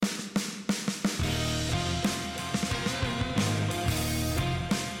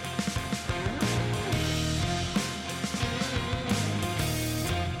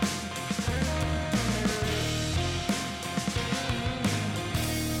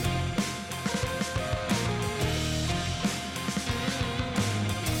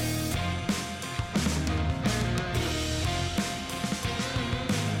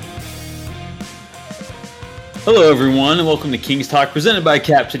Hello, everyone, and welcome to Kings Talk, presented by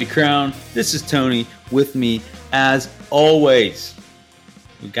Cap City Crown. This is Tony. With me, as always,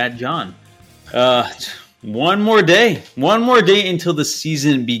 we've got John. One more day until the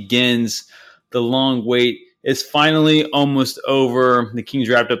season begins. The long wait is finally almost over. The Kings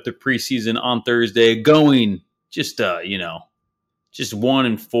wrapped up their preseason on Thursday, going just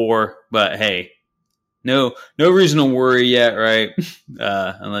 1-4. But hey, no reason to worry yet, right?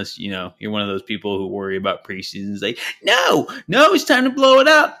 Unless, you're one of those people who worry about preseason. It's like, no, it's time to blow it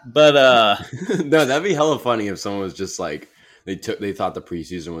up. But no, that'd be hella funny if someone was just like, they thought the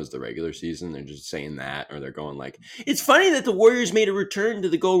preseason was the regular season. They're just saying that, or they're going like, it's funny that the Warriors made a return to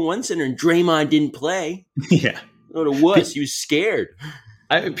the Golden One Center and Draymond didn't play. Yeah. What a wuss. He was scared.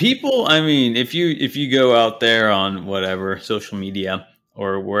 If you go out there on whatever social media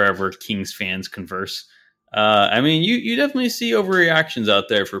or wherever Kings fans converse, you definitely see overreactions out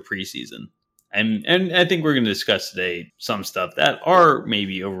there for preseason. And I think we're going to discuss today some stuff that are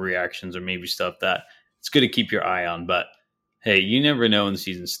maybe overreactions or maybe stuff that it's good to keep your eye on. But hey, you never know when the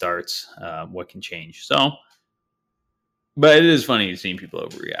season starts what can change. So, but it is funny seeing people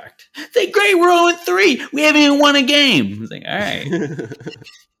overreact. It's like, great, we're 0-3. We haven't even won a game. It's like, all right.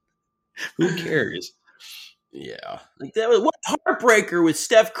 Who cares? Yeah. Like that was what heartbreaker with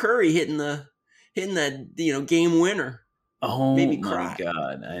Steph Curry hitting that game winner. Oh, made me my cry.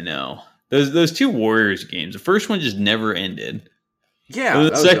 God, I know. Those two Warriors games, the first one just never ended. Yeah.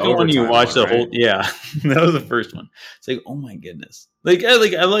 The second one you watched the whole, yeah, that was the first one. It's like, oh my goodness. I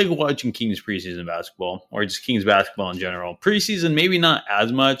like watching Kings preseason basketball or just Kings basketball in general. Preseason, maybe not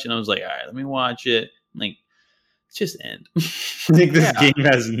as much. And I was like, all right, let me watch it. Like, just end. This game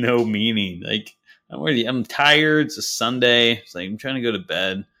has no meaning. Like, I'm tired. It's a Sunday. It's like, I'm trying to go to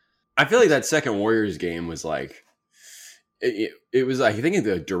bed. I feel like that second Warriors game was like, it was, I think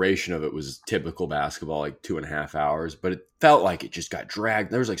the duration of it was typical basketball, like 2.5 hours, but it felt like it just got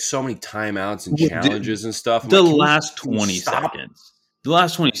dragged. There was like so many timeouts and challenges and stuff. The last 20 seconds. The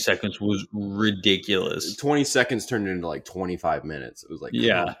last 20 seconds was ridiculous. 20 seconds turned into like 25 minutes. It was like,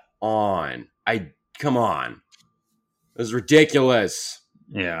 come on. It was ridiculous.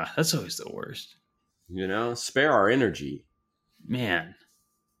 Yeah, that's always the worst. Spare our energy. Man.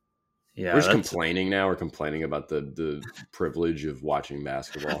 Yeah, we're just complaining now. We're complaining about the privilege of watching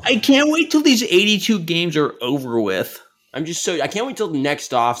basketball. I can't wait till these 82 games are over with. I can't wait till the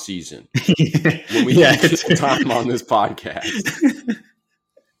next off season when we get time on this podcast.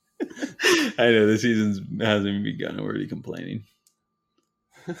 I know the season hasn't even begun. I'm already complaining.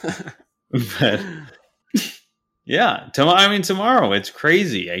 But yeah, tomorrow it's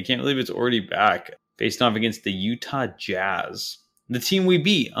crazy. I can't believe it's already back. Faced off against the Utah Jazz. The team we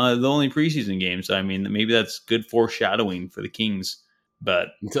beat the only preseason game. So, maybe that's good foreshadowing for the Kings. But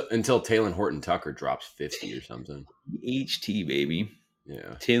until Talen Horton-Tucker drops 50 or something. HT, baby.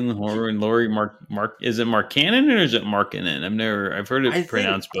 Yeah. Talen Horton and Laurie Mark. Is it Markkanen or is it Markkanen? I've heard it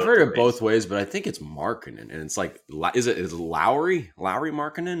pronounced both ways. I've heard it both ways, but I think it's Markkanen. And it's like, is it Lowry? Lowry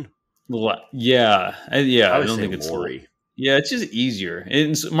Markkanen? Yeah. I don't think it's Laurie. Yeah, it's just easier.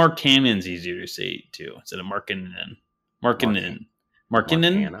 Markkanen's easier to say too instead of Markkanen. Markkanen or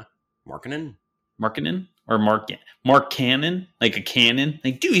Markkanen, like a cannon.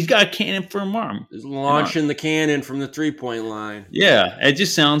 Like, dude, he's got a cannon for an arm. He's launching the cannon from the 3-point line. Yeah, it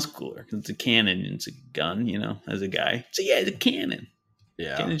just sounds cooler. It's a cannon. It's a gun, as a guy. So yeah, it's a cannon.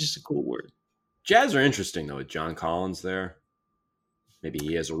 Yeah, cannon's just a cool word. Jazz are interesting though with John Collins there. Maybe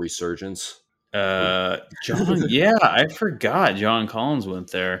he has a resurgence. John. Yeah, I forgot John Collins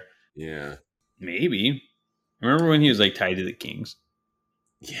went there. Yeah, maybe. Remember when he was like tied to the Kings?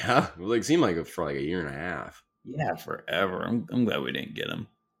 Yeah, it seemed like it for like a year and a half. Yeah, forever. I'm glad we didn't get him.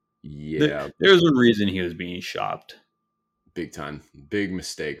 Yeah, there's a reason he was being shopped. Big time, big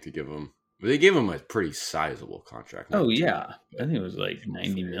mistake to give him. But they gave him a pretty sizable contract. Oh yeah, I think it was like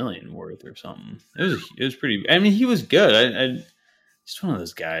 $90 million worth or something. It was pretty. He was good. I just one of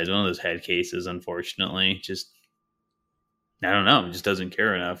those guys, one of those head cases. Unfortunately, just I don't know, just doesn't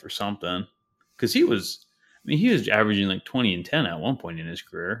care enough or something. Because he was averaging like 20 and 10 at one point in his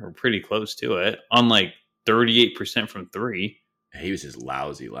career, or pretty close to it, on like 38% from three. He was just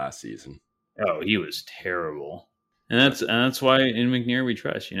lousy last season. Oh, he was terrible, and that's why in McNair we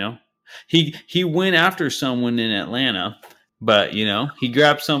trust. He went after someone in Atlanta, but he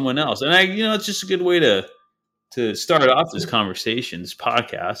grabbed someone else, and it's just a good way to start off this conversation, this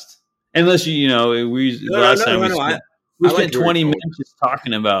podcast. Unless we spent 20 minutes just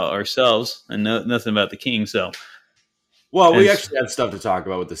talking about ourselves and nothing about the Kings. So, well, we actually have stuff to talk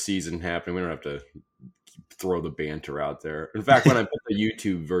about with the season happening. We don't have to throw the banter out there. In fact, when I put the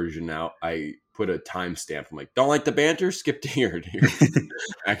YouTube version out, I put a timestamp. I'm like, don't like the banter? Skip to your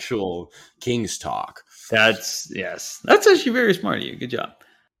actual Kings talk. That's actually very smart of you. Good job.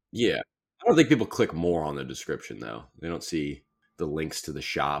 Yeah. I don't think people click more on the description, though. They don't see the links to the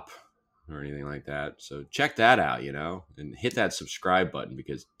shop or anything like that. So check that out, and hit that subscribe button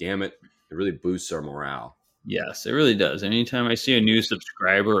because, damn it, it really boosts our morale. Yes, it really does. Anytime I see a new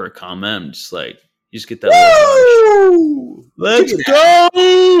subscriber or comment, I'm just like, you just get that. Woo! Let's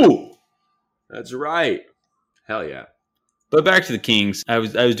go! That's right. Hell yeah. But back to the Kings. I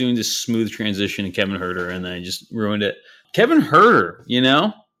was doing this smooth transition to Kevin Huerter, and then I just ruined it. Kevin Huerter,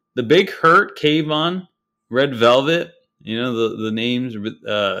 the Big Hurt, Kayvon, Red Velvet. The names.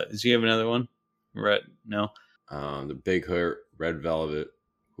 Does he have another one? Red? No. The Big Hurt, Red Velvet.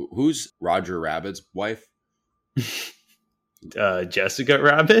 Who's Roger Rabbit's wife? Jessica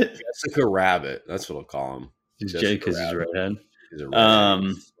Rabbit. Jessica Rabbit. That's what I'll call him. Just Jay because he's redhead. He's a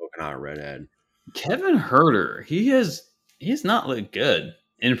redhead. Smoking on a redhead. Kevin Huerter. He has not looked good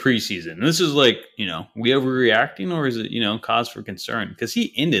in preseason. This is like, we overreacting, or is it, cause for concern? Because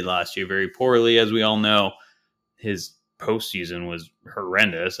he ended last year very poorly. As we all know, his postseason was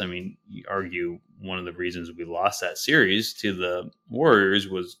horrendous. I mean, you argue one of the reasons we lost that series to the Warriors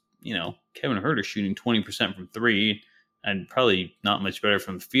was, Kevin Huerter shooting 20% from three and probably not much better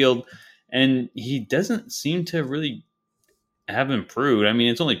from the field. And he doesn't seem to really have improved. I mean,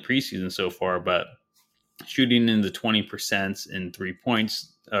 it's only preseason so far, but shooting in the 20% in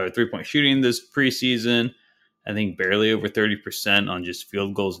 3-point shooting this preseason. I think barely over 30% on just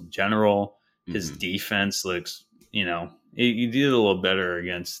field goals in general. His defense looks, he did a little better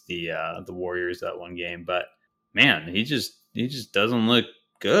against the Warriors that one game, but man, he just doesn't look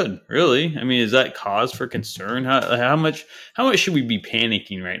good, really. I mean, is that cause for concern? How much should we be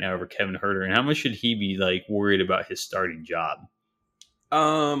panicking right now over Kevin Huerter, and how much should he be like worried about his starting job?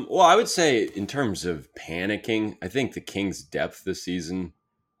 Well, I would say in terms of panicking, I think the Kings' depth this season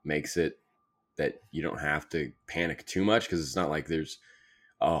makes it that you don't have to panic too much because it's not like there's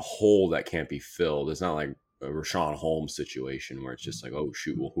a hole that can't be filled. It's not like a Rashawn Holmes situation where it's just like, oh,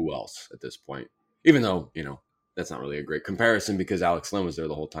 shoot, well, who else at this point? Even though, that's not really a great comparison because Alex Len was there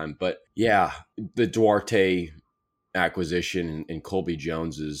the whole time. But yeah, the Duarte acquisition and Colby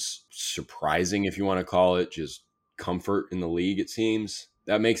Jones is surprising, if you want to call it, just comfort in the league, it seems.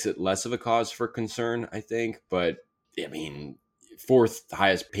 That makes it less of a cause for concern, I think. But, I mean, fourth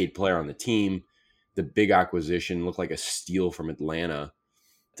highest paid player on the team, the big acquisition looked like a steal from Atlanta.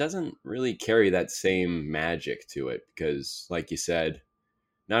 It doesn't really carry that same magic to it because, like you said,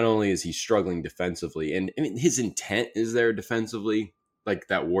 not only is he struggling defensively, and I mean, his intent is there defensively, like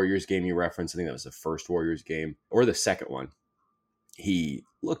that Warriors game you referenced. I think that was the first Warriors game or the second one. He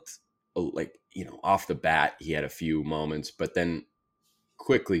looked like, off the bat, he had a few moments, but then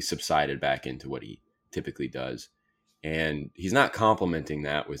quickly subsided back into what he typically does. And he's not complementing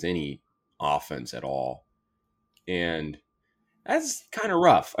that with any offense at all. And that's kind of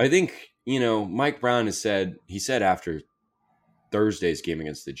rough. I think, Mike Brown he said after Thursday's game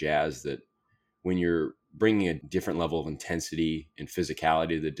against the Jazz that when you're bringing a different level of intensity and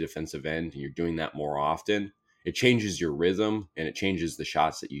physicality to the defensive end, and you're doing that more often, it changes your rhythm and it changes the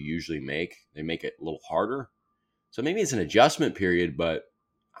shots that you usually make. They make it a little harder. So maybe it's an adjustment period, but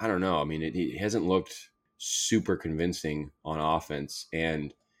I don't know. I mean, it hasn't looked super convincing on offense,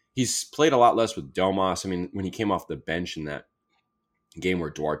 and he's played a lot less with Domas. I mean, when he came off the bench in that game where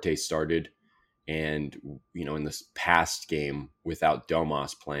Duarte started, and, in this past game without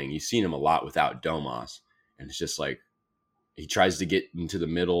Domas playing, you've seen him a lot without Domas. And it's just like he tries to get into the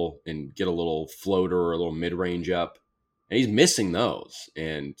middle and get a little floater or a little mid-range up, and he's missing those.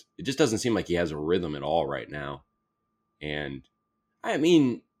 And it just doesn't seem like he has a rhythm at all right now. And, I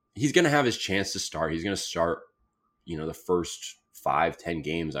mean, he's going to have his chance to start. He's going to start, the first 5-10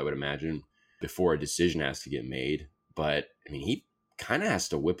 games, I would imagine, before a decision has to get made. But, I mean, he kind of has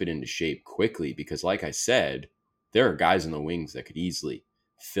to whip it into shape quickly because, like I said, there are guys in the wings that could easily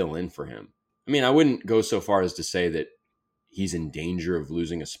fill in for him. I mean, I wouldn't go so far as to say that he's in danger of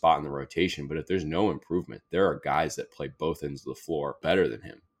losing a spot in the rotation, but if there's no improvement, there are guys that play both ends of the floor better than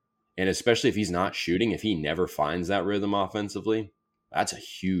him. And especially if he's not shooting, if he never finds that rhythm offensively, that's a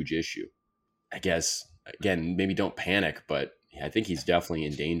huge issue. I guess, again, maybe don't panic, but I think he's definitely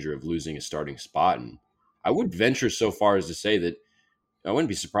in danger of losing a starting spot. And I would venture so far as to say that I wouldn't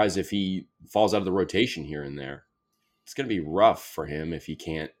be surprised if he falls out of the rotation here and there. It's going to be rough for him if he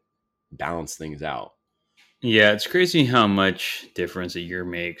can't balance things out. Yeah, it's crazy how much difference a year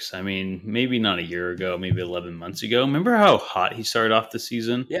makes. I mean, maybe not a year ago, maybe 11 months ago. Remember how hot he started off the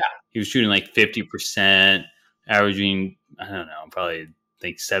season? Yeah. He was shooting like 50%, averaging, I don't know, probably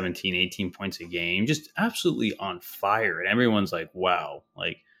like 17, 18 points a game, just absolutely on fire. And everyone's like, wow,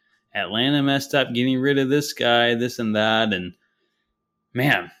 like Atlanta messed up getting rid of this guy, this and that. And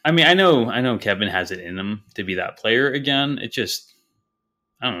man, I mean, I know Kevin has it in him to be that player again. It just,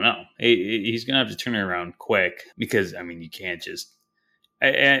 I don't know. He's going to have to turn it around quick because, I mean, you can't just,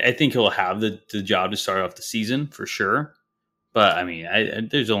 I think he'll have the job to start off the season for sure. But I mean,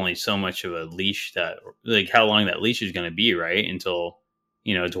 there's only so much of a leash that, like, how long that leash is going to be, right? Until,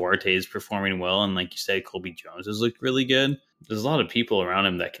 Duarte is performing well. And like you said, Colby Jones has looked really good. There's a lot of people around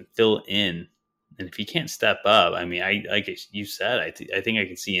him that can fill in. And if he can't step up, I mean, like you said, I think I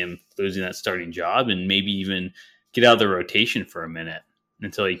can see him losing that starting job and maybe even get out of the rotation for a minute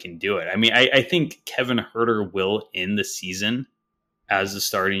until he can do it. I mean, I think Kevin Huerter will end the season as the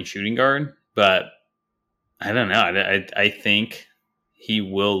starting shooting guard, but I don't know. I think he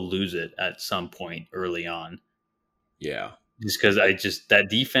will lose it at some point early on. Yeah. Just because that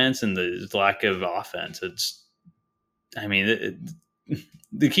defense and the lack of offense,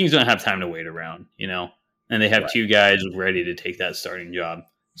 the Kings don't have time to wait around, and they have two guys ready to take that starting job.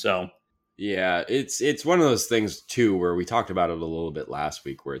 So, yeah, it's one of those things too, where we talked about it a little bit last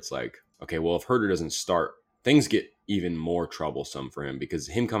week, where it's like, okay, well, if Huerter doesn't start, things get even more troublesome for him because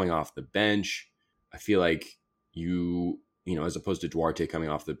him coming off the bench, I feel like as opposed to Duarte coming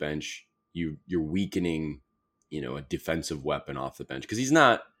off the bench, you're weakening, a defensive weapon off the bench because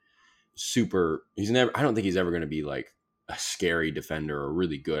I don't think he's ever going to be like a scary defender or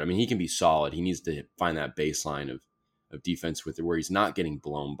really good. I mean, he can be solid. He needs to find that baseline of defense with it where he's not getting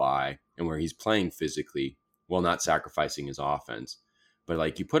blown by and where he's playing physically while not sacrificing his offense. But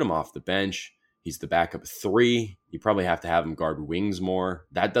like you put him off the bench, he's the backup 3. You probably have to have him guard wings more.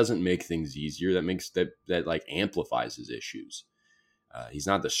 That doesn't make things easier. That makes that like amplifies his issues. He's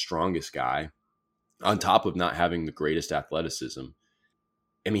not the strongest guy. On top of not having the greatest athleticism,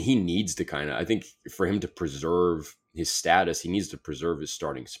 I mean, he needs to I think for him to preserve his status, he needs to preserve his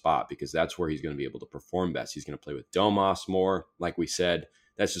starting spot because that's where he's going to be able to perform best. He's going to play with Domas more. Like we said,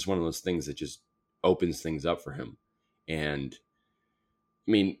 that's just one of those things that just opens things up for him. And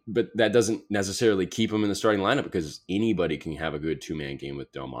I mean, but that doesn't necessarily keep him in the starting lineup because anybody can have a good 2-man game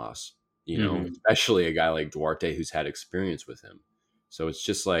with Domas, especially a guy like Duarte who's had experience with him. So it's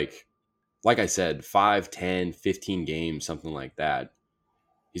just like I said, 5, 10, 15 games, something like that.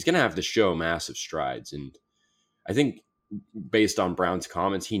 He's going to have to show massive strides. And I think based on Brown's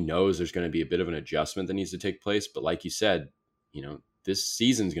comments, he knows there's going to be a bit of an adjustment that needs to take place. But like you said, this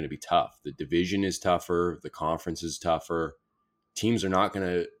season's going to be tough. The division is tougher. The conference is tougher. Teams are not going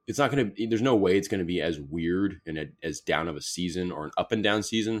to, there's no way it's going to be as weird and as down of a season or an up and down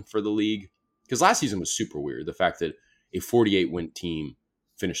season for the league. Because last season was super weird. The fact that a 48-win team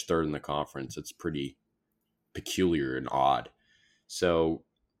finished 3rd in the conference, it's pretty peculiar and odd. So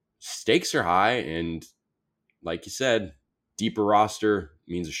stakes are high. And like you said, deeper roster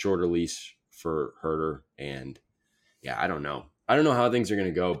means a shorter leash for Huerter. And yeah, I don't know. I don't know how things are going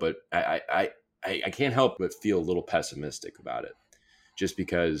to go, but I can't help but feel a little pessimistic about it. Just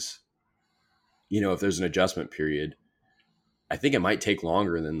because, if there's an adjustment period, I think it might take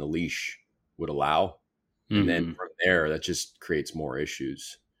longer than the leash would allow. And then from there, that just creates more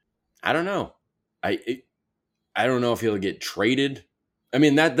issues. I don't know. I don't know if he'll get traded. I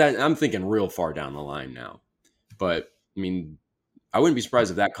mean, that I'm thinking real far down the line now. But I mean, I wouldn't be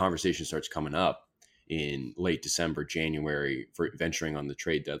surprised if that conversation starts coming up in late December, January for venturing on the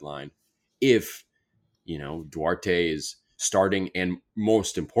trade deadline. If, Duarte is starting and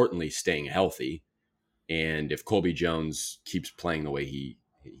most importantly, staying healthy. And if Colby Jones keeps playing the way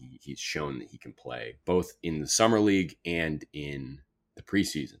he's shown that he can play, both in the summer league and in the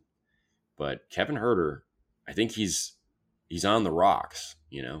preseason. But Kevin Huerter, I think he's on the rocks,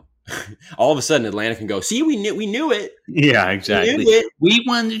 All of a sudden Atlanta can go, see, we knew it. Yeah, exactly. We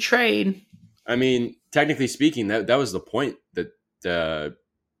won the trade. I mean, technically speaking, that was the point that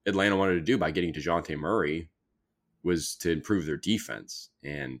Atlanta wanted to do by getting DeJounte Murray was to improve their defense.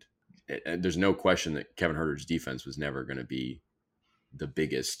 And there's no question that Kevin Huerter's defense was never going to be the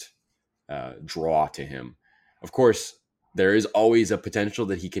biggest draw to him. Of course, there is always a potential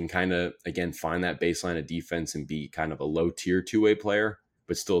that he can kind of, again, find that baseline of defense and be kind of a low tier 2-way player,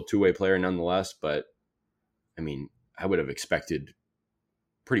 but still a 2-way player nonetheless. But I mean, I would have expected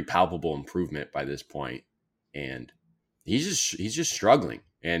pretty palpable improvement by this point. And he's just struggling.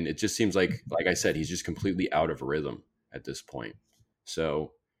 And it just seems like I said, he's just completely out of rhythm at this point.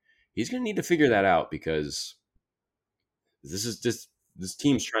 So he's going to need to figure that out because this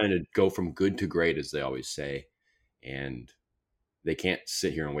team's trying to go from good to great, as they always say. And they can't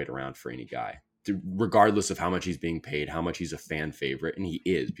sit here and wait around for any guy. regardless of how much he's being paid, how much he's a fan favorite, and he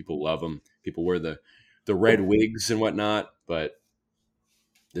is. People love him. People wear the red wigs and whatnot, but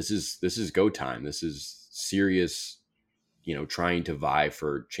this is go time. This is serious, trying to vie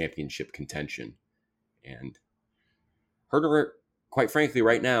for championship contention. And Herder, quite frankly,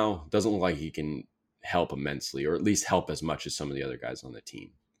 right now doesn't look like he can help immensely, or at least help as much as some of the other guys on the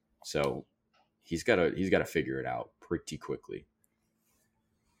team. So he's got to figure it out pretty quickly.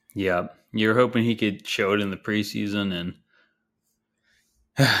 Yeah, you're hoping he could show it in the preseason, and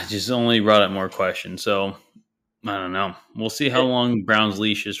just only brought up more questions. So I don't know. We'll see how long Brown's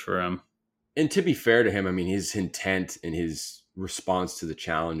leash is for him. And to be fair to him, I mean, his intent and his response to the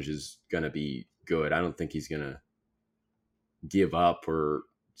challenge is going to be good. I don't think he's going to give up or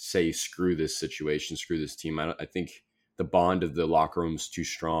say, screw this situation, screw this team. I think the bond of the locker room is too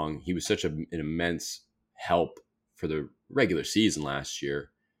strong. He was such an immense help for the regular season last year.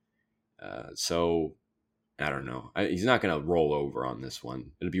 So I don't know. He's not going to roll over on this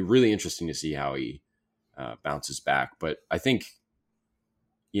one. It'll be really interesting to see how he bounces back. But I think,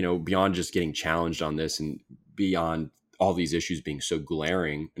 beyond just getting challenged on this and beyond all these issues being so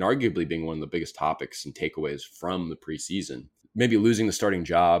glaring and arguably being one of the biggest topics and takeaways from the preseason, maybe losing the starting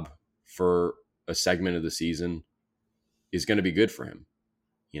job for a segment of the season is going to be good for him.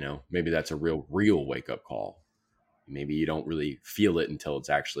 Maybe that's a real wake up call. Maybe you don't really feel it until it's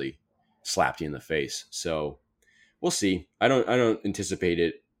actually slapped you in the face. So we'll see. I don't anticipate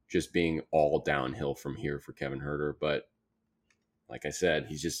it just being all downhill from here for Kevin Herter, but like I said,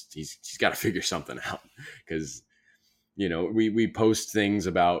 he's got to figure something out, because we post things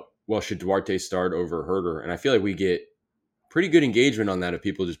about, well, should Duarte start over Herter, and I feel like we get pretty good engagement on that, of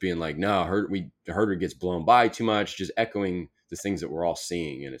people just being like, no, Herter gets blown by too much, just echoing the things that we're all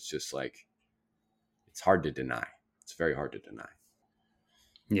seeing, and it's just like, it's hard to deny. It's very hard to deny.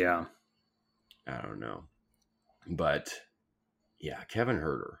 Yeah. I don't know. But yeah, Kevin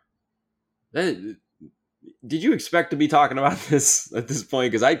Herter. Did you expect to be talking about this at this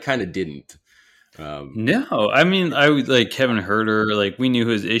point? Because I kind of didn't. No, I mean, I would like Kevin Herter. Like, we knew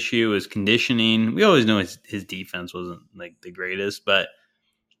his issue was conditioning. We always knew his defense wasn't like the greatest, but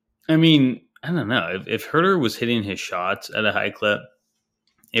I mean, I don't know if Herter was hitting his shots at a high clip,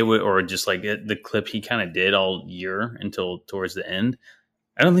 it would, or just like the clip he kind of did all year until towards the end.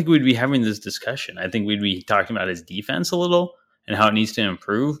 I don't think we'd be having this discussion. I think we'd be talking about his defense a little and how it needs to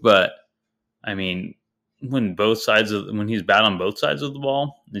improve. But I mean, when he's bad on both sides of the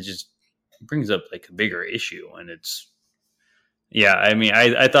ball, it just brings up like a bigger issue. And I mean,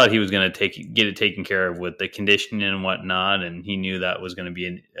 I thought he was going to get it taken care of with the conditioning and whatnot. And he knew that was going to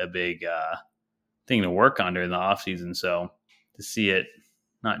be a big thing to work on during the offseason. So to see it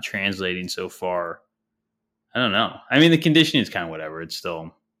not translating so far, I don't know. I mean, the conditioning is kind of whatever. It's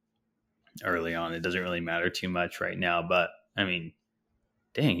still early on. It doesn't really matter too much right now. But I mean,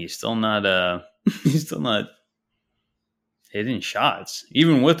 dang, he's still not hitting shots,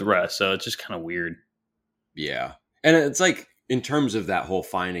 even with rest. So it's just kind of weird. Yeah. And it's like, in terms of that whole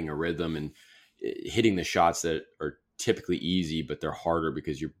finding a rhythm and hitting the shots that are typically easy, but they're harder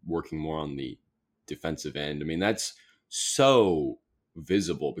because you're working more on the defensive end. I mean, that's so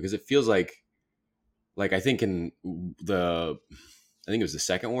visible, because it feels like I think it was the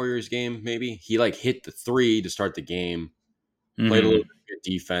second Warriors game, maybe he like hit the three to start the game, played a little bit of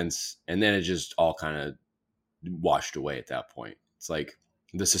defense, and then it just all kind of washed away at that point. It's like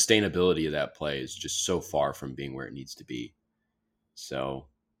the sustainability of that play is just so far from being where it needs to be. So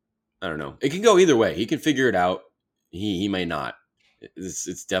I don't know. It can go either way. He can figure it out. He may not.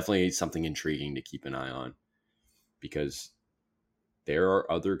 It's definitely something intriguing to keep an eye on, because there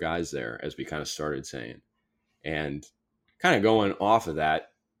are other guys there, as we kind of started saying. And kind of going off of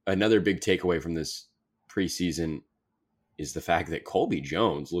that, another big takeaway from this preseason is the fact that Colby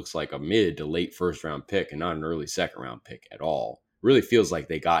Jones looks like a mid to late first round pick and not an early second round pick at all. Really feels like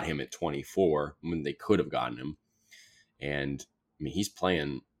they got him at 24 when they could have gotten him. And I mean, he's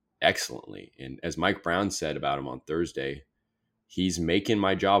playing excellently. And as Mike Brown said about him on Thursday, he's making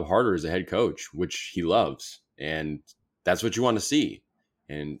my job harder as a head coach, which he loves. And that's what you want to see.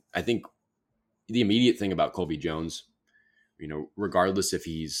 And I think the immediate thing about Colby Jones, regardless if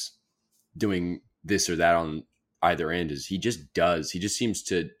he's doing this or that on either end, is he just seems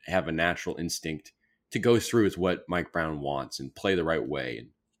to have a natural instinct to go through with what Mike Brown wants and play the right way and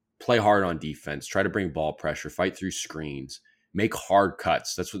play hard on defense, try to bring ball pressure, fight through screens, make hard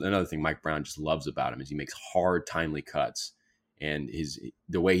cuts. That's another thing Mike Brown just loves about him, is he makes hard, timely cuts. And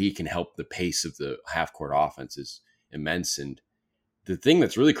the way he can help the pace of the half court offense is immense. And the thing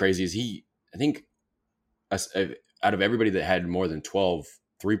that's really crazy is I think out of everybody that had more than 12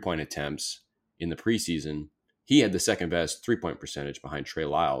 3-point attempts in the preseason, he had the second best 3-point percentage behind Trey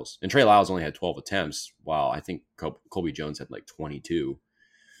Lyles. And Trey Lyles only had 12 attempts, while I think Colby Jones had like 22.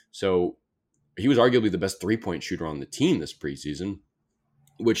 So he was arguably the best 3-point shooter on the team this preseason,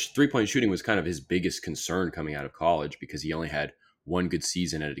 which 3-point shooting was kind of his biggest concern coming out of college because he only had one good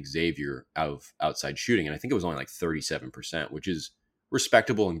season at Xavier of outside shooting. And I think it was only like 37%, which is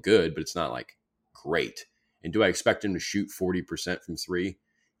respectable and good, but it's not like great. And do I expect him to shoot 40% from three?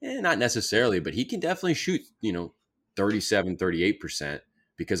 Not necessarily, but he can definitely shoot, 37, 38%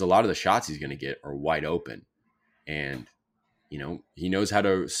 because a lot of the shots he's going to get are wide open. And, he knows how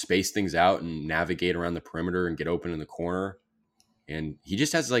to space things out and navigate around the perimeter and get open in the corner. And he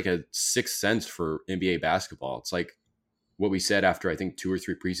just has like a sixth sense for NBA basketball. It's like what we said after, I think, 2 or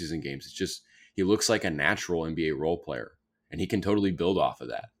 3 preseason games. It's just, he looks like a natural NBA role player and he can totally build off of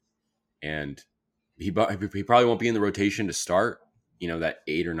that. And he probably won't be in the rotation to start, that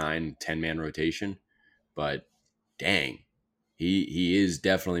 8 or 9, 10-man rotation. But dang, he is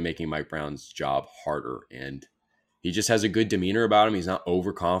definitely making Mike Brown's job harder. And he just has a good demeanor about him. He's not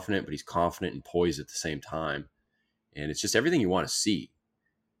overconfident, but he's confident and poised at the same time. And it's just everything you want to see.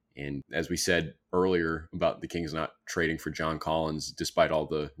 And as we said earlier about the Kings not trading for John Collins, despite all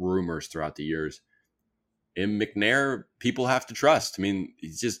the rumors throughout the years, in McNair, people have to trust. I mean,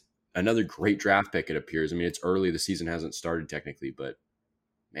 he's just another great draft pick, it appears. I mean, it's early. The season hasn't started technically, but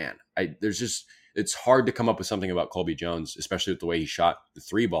man, it's hard to come up with something about Colby Jones, especially with the way he shot the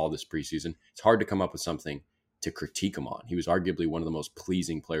 3 ball this preseason. It's hard to come up with something to critique him on. He was arguably one of the most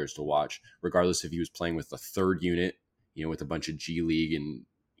pleasing players to watch, regardless if he was playing with the third unit, with a bunch of G League and,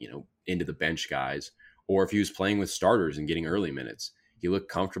 into the bench guys, or if he was playing with starters and getting early minutes. He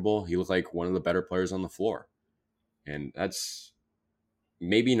looked comfortable. He looked like one of the better players on the floor. And that's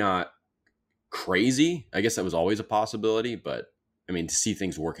maybe not crazy. I guess that was always a possibility, but I mean, to see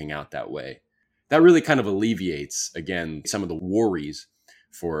things working out that way, that really kind of alleviates, again, some of the worries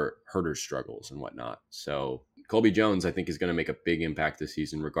for Huerter's struggles and whatnot. So Colby Jones, I think, is going to make a big impact this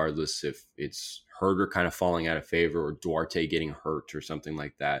season, regardless if it's Huerter kind of falling out of favor or Duarte getting hurt or something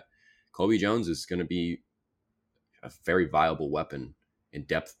like that. Colby Jones is going to be a very viable weapon and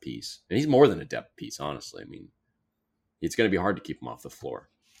depth piece. And he's more than a depth piece, honestly. I mean, it's going to be hard to keep him off the floor.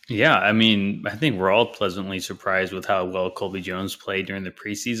 Yeah, I mean, I think we're all pleasantly surprised with how well Colby Jones played during the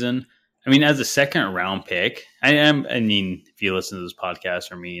preseason. I mean, as a second round pick, I mean, if you listen to this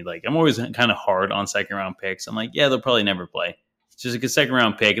podcast or me, like, I'm always kind of hard on second round picks. I'm like, yeah, they'll probably never play. It's just like a second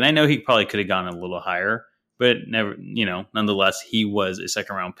round pick. And I know he probably could have gone a little higher, but never, nonetheless, he was a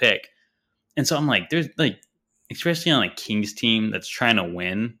second round pick. And so I'm like, there's like, especially on a Kings team that's trying to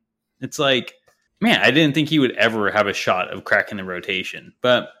win, it's like, man, I didn't think he would ever have a shot of cracking the rotation.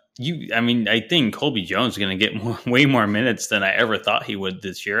 But I think Colby Jones is going to get way more minutes than I ever thought he would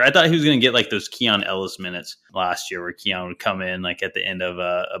this year. I thought he was going to get like those Keon Ellis minutes last year where Keon would come in like at the end of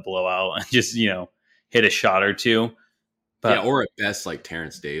a blowout and just, hit a shot or two. But, yeah, or at best like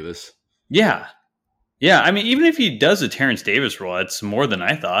Terrence Davis. Yeah. Yeah, I mean, even if he does a Terrence Davis role, it's more than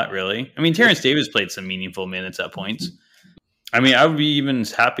I thought, really. I mean, Terrence Davis played some meaningful minutes at points. I mean, I would be even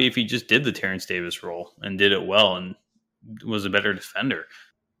happy if he just did the Terrence Davis role and did it well and was a better defender.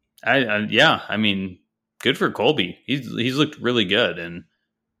 I mean, good for Colby. He's looked really good and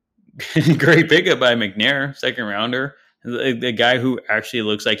great pickup by McNair, second rounder. The guy who actually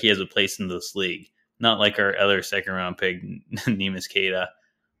looks like he has a place in this league, not like our other second round pick, Neemias Queta,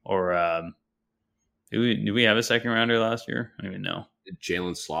 or did we have a second rounder last year? I don't even know.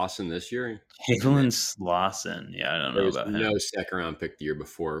 Jalen Slauson this year? Jalen Slauson. Yeah, I don't know about him. No second round pick the year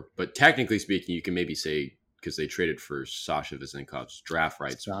before. But technically speaking, you can maybe say, because they traded for Sasha Vezenkov's draft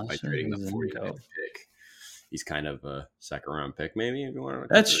rights by trading the 45th pick. He's kind of a second round pick, maybe. If you want to.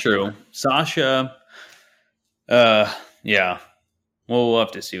 That's true. Sasha. Yeah. Well, we'll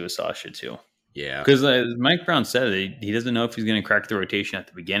have to see with Sasha too. Yeah. Because Mike Brown said he doesn't know if he's going to crack the rotation at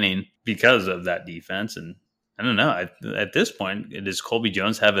the beginning because of that defense. And I don't know. At this point, does Colby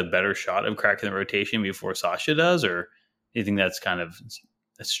Jones have a better shot of cracking the rotation before Sasha does? Or do you think that's kind of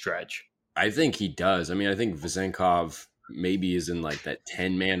a stretch? I think he does. I mean, I think Vezenkov maybe is in like that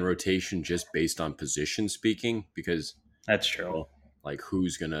 10-man rotation just based on position speaking, because that's true. Like,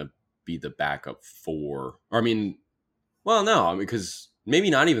 who's going to be the backup for? Or, I mean, well, no, because maybe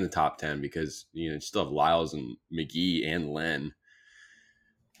not even the top 10, because you still have Lyles and McGee and Len.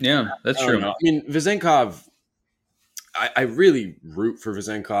 Yeah, that's true. I mean, Vezenkov, I really root for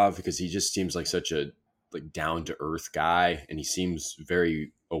Vezenkov because he just seems like such a down to earth guy, and he seems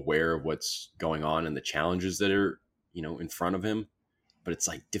very aware of what's going on and the challenges that are in front of him. But it's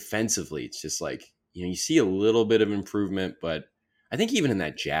like defensively, it's just like you see a little bit of improvement, but I think even in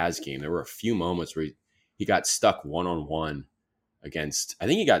that Jazz game, there were a few moments where he got stuck one-on-one against, I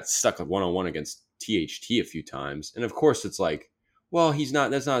think he got stuck one-on-one against THT a few times. And of course it's like, well,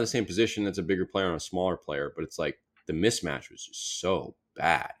 that's not the same position. That's a bigger player on a smaller player. But it's like the mismatch was just so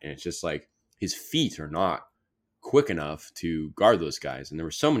bad. And it's just like his feet are not quick enough to guard those guys. And there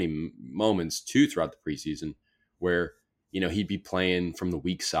were so many moments too throughout the preseason where, he'd be playing from the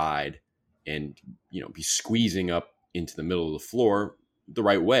weak side and, be squeezing up into the middle of the floor the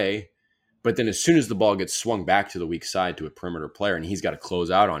right way. But then as soon as the ball gets swung back to the weak side to a perimeter player and he's got to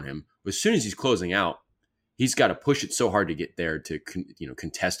close out on him, as soon as he's closing out, he's got to push it so hard to get there to,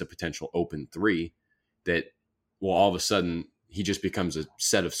 contest a potential open three that, well, all of a sudden he just becomes a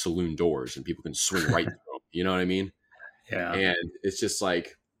set of saloon doors and people can swing right through him. You know what I mean? Yeah. And it's just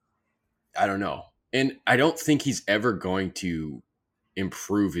like, I don't know. And I don't think he's ever going to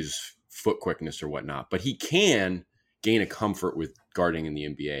improve his foot quickness or whatnot, but he can gain a comfort with guarding in the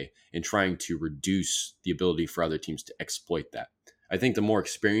NBA and trying to reduce the ability for other teams to exploit that. I think the more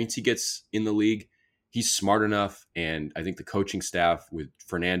experience he gets in the league, he's smart enough. And I think the coaching staff with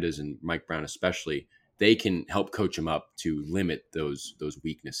Fernandez and Mike Brown especially, they can help coach him up to limit those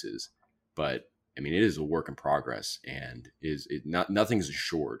weaknesses. But I mean, it is a work in progress and nothing's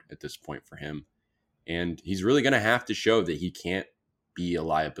assured at this point for him. And he's really going to have to show that he can't be a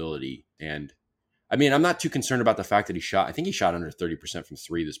liability. And I mean, I'm not too concerned about the fact that I think he shot under 30% from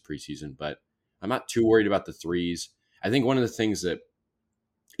three this preseason, but I'm not too worried about the threes. I think one of the things that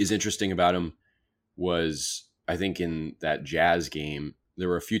is interesting about him was, I think in that Jazz game, there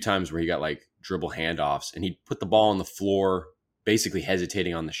were a few times where he got like dribble handoffs and he'd put the ball on the floor, basically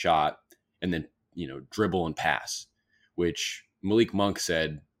hesitating on the shot, and then, dribble and pass, which Malik Monk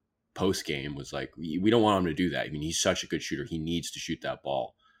said post game was like, we don't want him to do that. I mean, he's such a good shooter. He needs to shoot that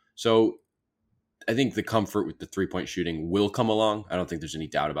ball. So I think the comfort with the 3-point shooting will come along. I don't think there's any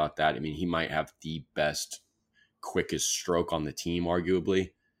doubt about that. I mean, he might have the best, quickest stroke on the team,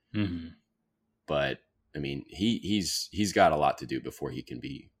 arguably. Mm-hmm. But I mean, he's got a lot to do before he can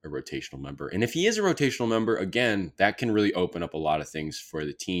be a rotational member. And if he is a rotational member, again, that can really open up a lot of things for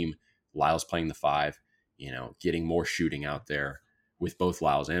the team. Lyles playing the 5, getting more shooting out there with both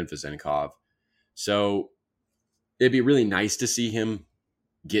Lyles and Vezenkov. So it'd be really nice to see him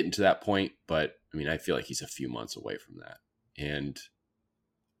getting to that point. But I mean, I feel like he's a few months away from that. And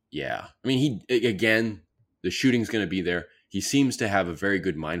yeah, I mean, the shooting's going to be there. He seems to have a very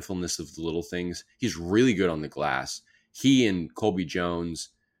good mindfulness of the little things. He's really good on the glass. He and Colby Jones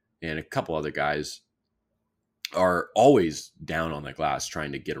and a couple other guys are always down on the glass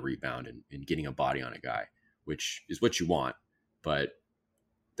trying to get a rebound and getting a body on a guy, which is what you want. But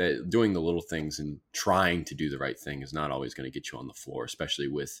doing the little things and trying to do the right thing is not always going to get you on the floor, especially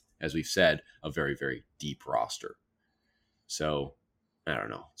with, as we've said, a very, very deep roster. So I don't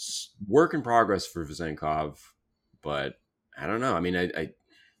know. It's work in progress for Vezenkov, but I don't know. I mean,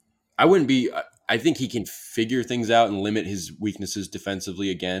 I wouldn't be. I think he can figure things out and limit his weaknesses defensively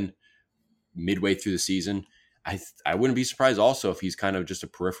again midway through the season. I wouldn't be surprised also if he's kind of just a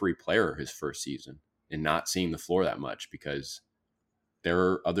periphery player his first season and not seeing the floor that much because there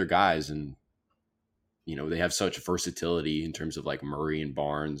are other guys and, they have such versatility in terms of like Murray and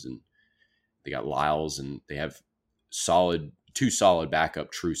Barnes, and they got Lyles, and they have two solid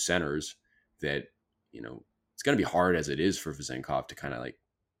backup true centers that, it's going to be hard as it is for Vezenkov to kind of like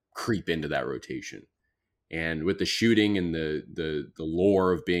creep into that rotation. And with the shooting and the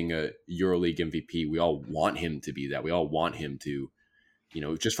lore of being a EuroLeague MVP, we all want him to be that. We all want him to,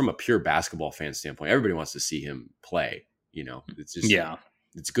 just from a pure basketball fan standpoint, everybody wants to see him play. It's just,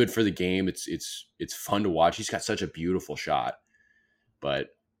 it's good for the game. It's fun to watch. He's got such a beautiful shot, but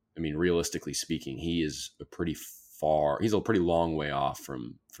I mean, realistically speaking, he's a pretty long way off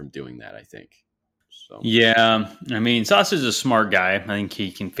from doing that, I think. So yeah, I mean, Sauce is a smart guy. I think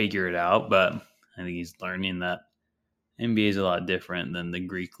he can figure it out, but I think he's learning that NBA is a lot different than the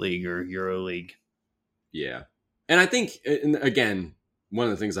Greek League or Euro League. Yeah, and I think, and again, one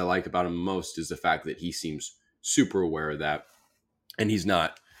of the things I like about him most is the fact that he seems super aware of that, and he's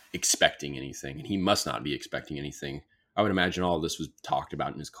not expecting anything, and he must not be expecting anything. I would imagine all of this was talked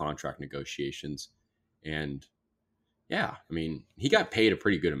about in his contract negotiations, and yeah, I mean, he got paid a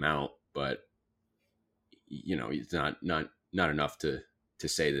pretty good amount, but he's not enough to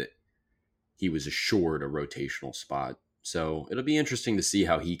say that he was assured a rotational spot. So it'll be interesting to see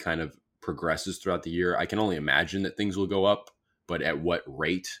how he kind of progresses throughout the year. I can only imagine that things will go up, but at what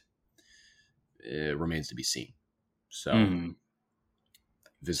rate, it remains to be seen. So something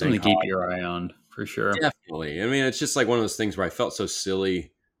to keep your eye on for sure. Definitely. I mean, it's just like one of those things where I felt so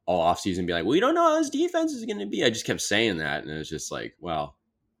silly all offseason be like, well, you don't know how his defense is going to be. I just kept saying that. And it was just like, well,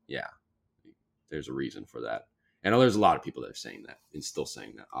 yeah, there's a reason for that. And there's a lot of people that are saying that and still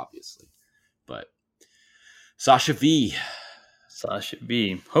saying that, obviously. But Sasha V.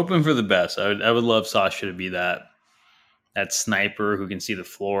 Hoping for the best. I would love Sasha to be that sniper who can see the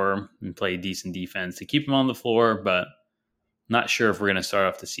floor and play decent defense to keep him on the floor, but not sure if we're going to start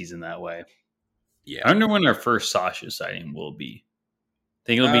off the season that way. Yeah. I wonder when our first Sasha sighting will be.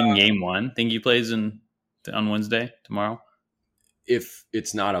 Think it'll be in game 1? Think he plays on Wednesday, tomorrow? If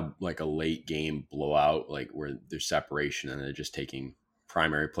it's not a late game blowout, like where there's separation and they're just taking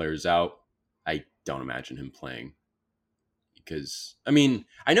primary players out, I don't imagine him playing. Because, I mean,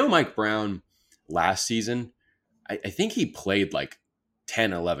 I know Mike Brown last season, I think he played like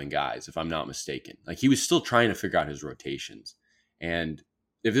 10, 11 guys, if I'm not mistaken. Like he was still trying to figure out his rotations. And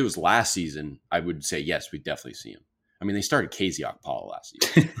if it was last season, I would say, yes, we'd definitely see him. I mean, they started KZ Okpala last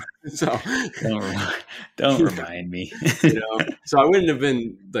season. So don't remind me. So I wouldn't have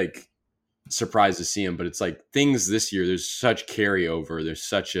been like surprised to see him, but it's like things this year, there's such carryover. There's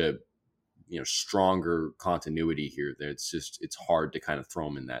such a, stronger continuity here that it's hard to kind of throw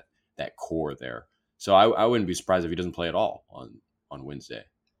him in that core there. So I wouldn't be surprised if he doesn't play at all on Wednesday.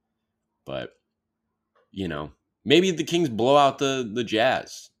 But, maybe the Kings blow out the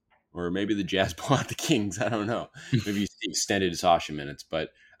Jazz, or maybe the Jazz blow out the Kings. I don't know. Maybe you see extended Sasha minutes, but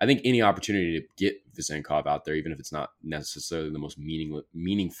I think any opportunity to get Vezenkov out there, even if it's not necessarily the most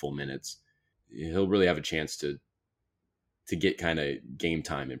meaningful minutes, he'll really have a chance to get kind of game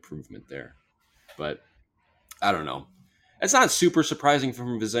time improvement there. But I don't know. It's not super surprising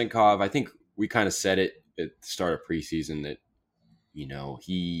from Vezenkov. I think we kind of said it at the start of preseason that,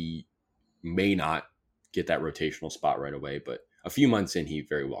 he may not get that rotational spot right away, but a few months in, he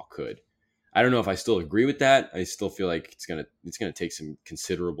very well could. I don't know if I still agree with that. I still feel like it's gonna take some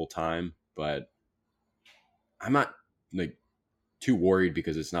considerable time, but I'm not like too worried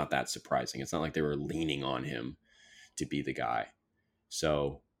because it's not that surprising. It's not like they were leaning on him to be the guy.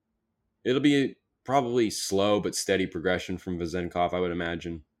 So it'll be probably slow but steady progression from Vezenkov, I would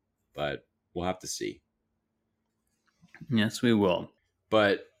imagine, but we'll have to see. Yes, we will.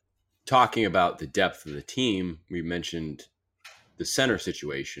 But talking about the depth of the team, we mentioned the center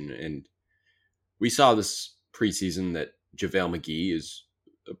situation, and we saw this preseason that JaVale McGee is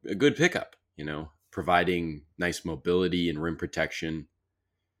a good pickup, providing nice mobility and rim protection.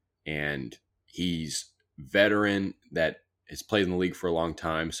 And he's veteran that has played in the league for a long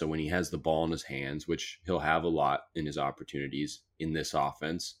time. So when he has the ball in his hands, which he'll have a lot in his opportunities in this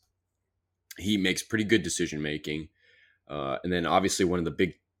offense, he makes pretty good decision making. And then obviously one of the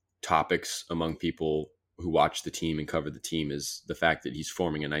big topics among people who watch the team and cover the team is the fact that he's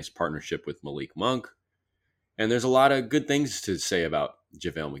forming a nice partnership with Malik Monk. And there's a lot of good things to say about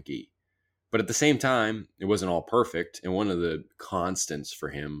JaVale McGee. But at the same time, it wasn't all perfect. And one of the constants for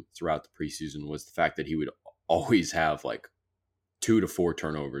him throughout the preseason was the fact that he would always have like 2 to 4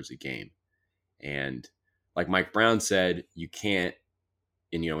 turnovers a game. And like Mike Brown said, you can't,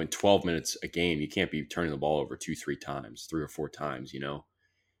 in 12 minutes a game, you can't be turning the ball over 2-3 times, 3 or 4 times,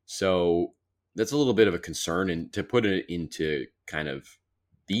 So that's a little bit of a concern. And to put it into kind of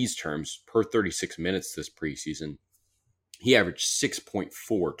these terms, per 36 minutes this preseason, he averaged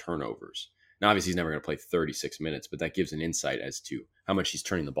 6.4 turnovers. Now, obviously, he's never going to play 36 minutes, but that gives an insight as to how much he's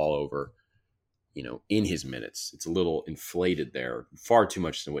turning the ball over, in his minutes. It's a little inflated there, far too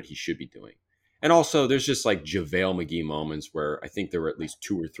much than what he should be doing. And also, there's just like JaVale McGee moments where I think there were at least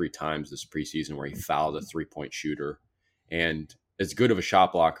 2 or 3 times this preseason where he fouled a 3-point shooter. And as good of a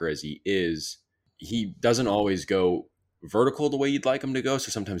shot blocker as he is, he doesn't always go vertical the way you'd like him to go. So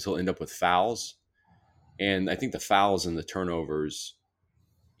sometimes he'll end up with fouls. And I think the fouls and the turnovers,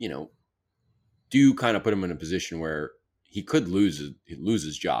 do kind of put him in a position where he could lose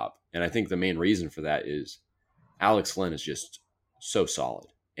his job. And I think the main reason for that is Alex Len is just so solid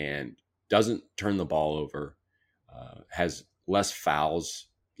and doesn't turn the ball over, has less fouls,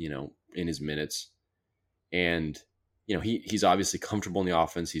 in his minutes. And, he's obviously comfortable in the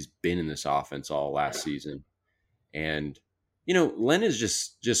offense. He's been in this offense all last season. And, Len is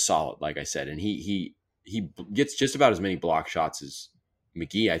just solid, like I said. And he gets just about as many block shots as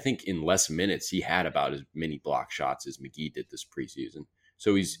McGee. I think in less minutes, he had about as many block shots as McGee did this preseason.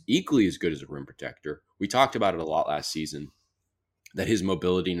 So he's equally as good as a rim protector. We talked about it a lot last season, that his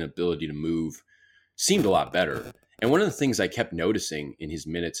mobility and ability to move seemed a lot better. And one of the things I kept noticing in his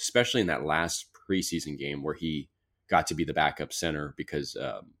minutes, especially in that last preseason game where he got to be the backup center because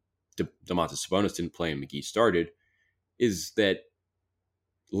Domantas Sabonis didn't play and McGee started, is that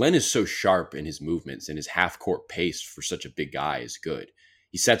Len is so sharp in his movements, and his half-court pace for such a big guy is good.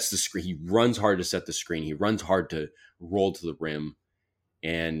 He sets the screen. He runs hard to set the screen. He runs hard to roll to the rim.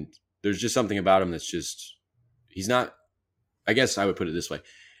 And there's just something about him that's just, he's not, I guess I would put it this way,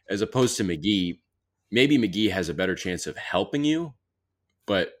 as opposed to McGee, maybe McGee has a better chance of helping you,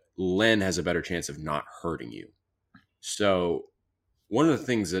 but Len has a better chance of not hurting you. So one of the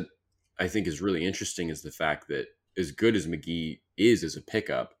things that I think is really interesting is the fact that as good as McGee is as a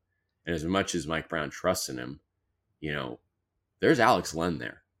pickup, and as much as Mike Brown trusts in him, there's Alex Len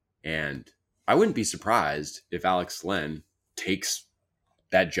there. And I wouldn't be surprised if Alex Len takes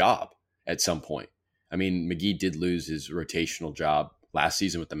that job at some point. I mean, McGee did lose his rotational job last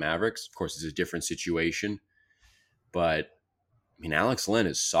season with the Mavericks. Of course, it's a different situation. But, I mean, Alex Len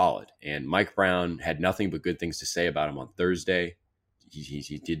is solid. And Mike Brown had nothing but good things to say about him on Thursday.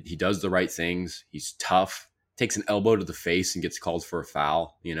 He does the right things. He's tough. Takes an elbow to the face and gets called for a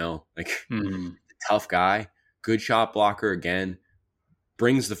foul, tough guy, good shot blocker again,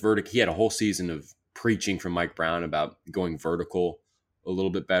 brings the vertical. He had a whole season of preaching from Mike Brown about going vertical a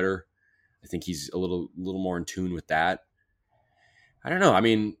little bit better. I think he's a little more in tune with that. I don't know. I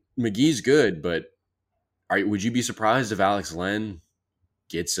mean, McGee's good, but would you be surprised if Alex Len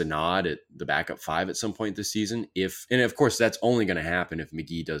gets a nod at the backup 5 at some point this season? And of course, that's only going to happen if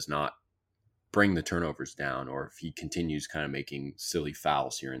McGee does not bring the turnovers down, or if he continues kind of making silly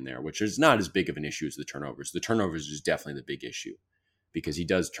fouls here and there, which is not as big of an issue as the turnovers. The turnovers is definitely the big issue because he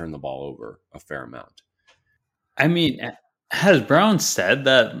does turn the ball over a fair amount. I mean, has Brown said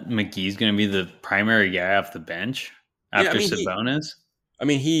that McGee's going to be the primary guy off the bench after Sabonis?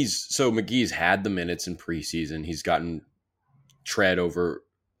 McGee's had the minutes in preseason. He's gotten tread over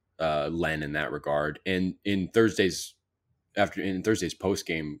Len in that regard. And in Thursday's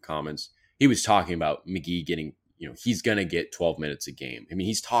post-game comments, he was talking about McGee getting, he's going to get 12 minutes a game. I mean,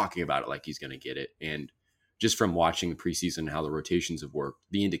 he's talking about it like he's going to get it. And just from watching the preseason and how the rotations have worked,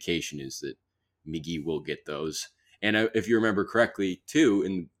 the indication is that McGee will get those. And if you remember correctly,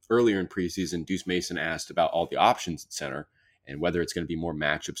 too, earlier in preseason, Deuce Mason asked about all the options at center and whether it's going to be more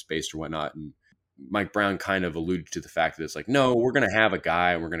matchup based or whatnot. And Mike Brown kind of alluded to the fact that it's like, no, we're going to have a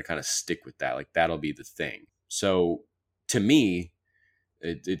guy and we're going to kind of stick with that. Like, that'll be the thing. So to me,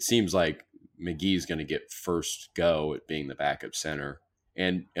 it seems like McGee's going to get first go at being the backup center.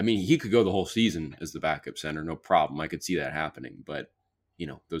 And I mean, he could go the whole season as the backup center, no problem. I could see that happening. But,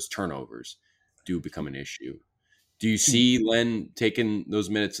 those turnovers do become an issue. Do you see Len taking those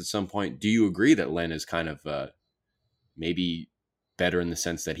minutes at some point? Do you agree that Len is kind of maybe better in the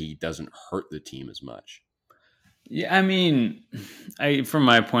sense that he doesn't hurt the team as much? Yeah, I mean, from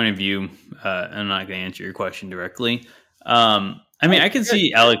my point of view, I'm not going to answer your question directly. I can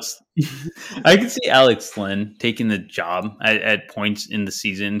see Alex. I can see Alex Len taking the job at points in the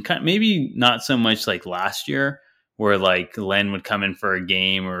season. Maybe not so much like last year, where like Len would come in for a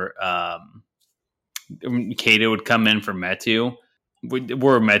game, or Cato would come in for Metu,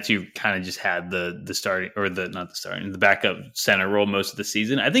 where Metu kind of just had the starting, or the backup center role most of the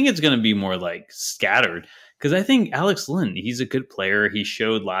season. I think it's going to be more like scattered, because I think Alex Len, he's a good player. He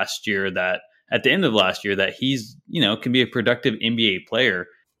showed last year that. At the end of last year, that he's, can be a productive NBA player.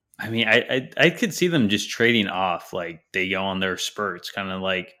 I mean, I could see them just trading off, like they go on their spurts, kind of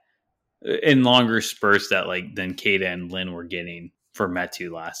like in longer spurts than Kata and Lynn were getting for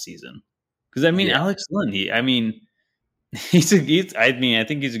Metu last season. Because Alex Lynn, I think he's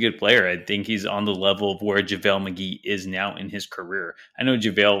a good player. I think he's on the level of where JaVale McGee is now in his career. I know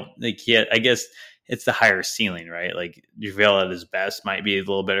JaVale, I guess it's the higher ceiling, right? Like JaVale at his best might be a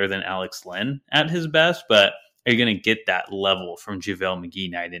little better than Alex Len at his best, but are you going to get that level from JaVale McGee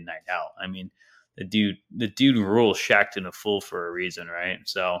night in, night out? I mean, the dude rules Shaqtin' a fool for a reason, right?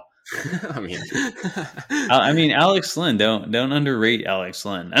 So, Alex Len, don't underrate Alex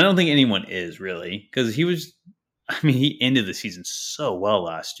Len. I don't think anyone is, really, because he ended the season so well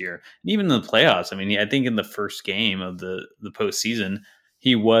last year. And even in the playoffs, I think in the first game of the postseason,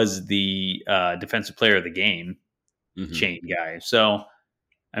 he was the defensive player of the game chain guy. So,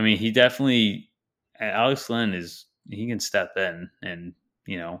 he definitely, Alex Len he can step in and,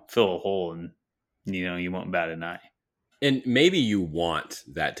 fill a hole, and, you won't bat an eye. And maybe you want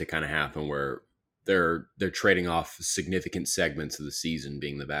that to kind of happen where they're trading off significant segments of the season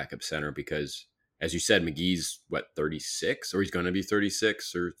being the backup center, because as you said, McGee's 36, or he's going to be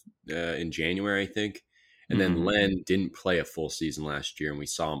 36 or in January, I think. And then Len didn't play a full season last year, and we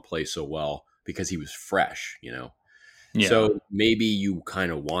saw him play so well because he was fresh, Yeah. So maybe you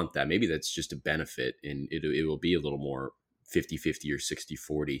kind of want that. Maybe that's just a benefit, and it will be a little more 50-50 or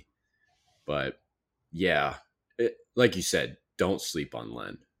 60-40. But yeah, like you said, don't sleep on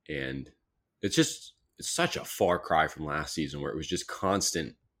Len. And it's it's such a far cry from last season where it was just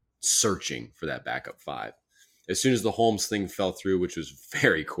constant searching for that backup five. As soon as the Holmes thing fell through, which was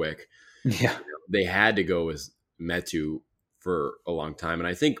very quick, Yeah. they had to go with Metu for a long time. And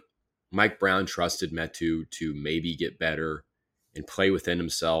I think Mike Brown trusted Metu to maybe get better and play within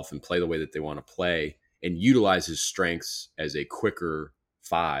himself and play the way that they want to play and utilize his strengths as a quicker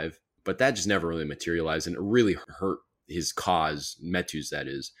five. But that just never really materialized. And it really hurt his cause, Metu's that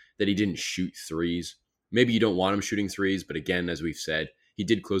is, that he didn't shoot threes. Maybe you don't want him shooting threes, but again, as we've said, he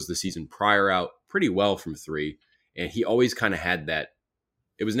did close the season prior out pretty well from three. And he always kind of had that.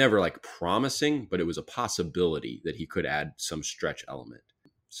 It was never like promising, but it was a possibility that he could add some stretch element.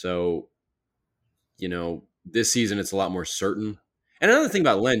 So, this season it's a lot more certain. And another thing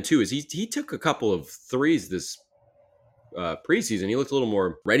about Len too is he took a couple of threes this preseason. He looked a little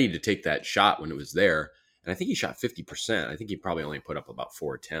more ready to take that shot when it was there. And I think he shot 50%. I think he probably only put up about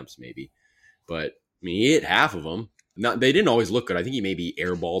 4 attempts maybe. But I mean, he hit half of them. They didn't always look good. I think he maybe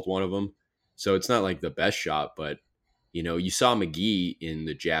airballed one of them. So it's not like the best shot, but you saw McGee in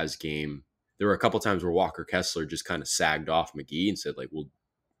the Jazz game. There were a couple times where Walker Kessler just kind of sagged off McGee and said, like, we'll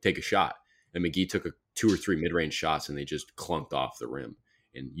take a shot. And McGee took 2 or 3 mid-range shots and they just clunked off the rim.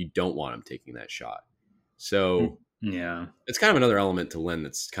 And you don't want him taking that shot. So yeah, it's kind of another element to Len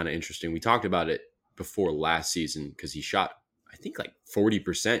that's kind of interesting. We talked about it before last season because he shot, I think, like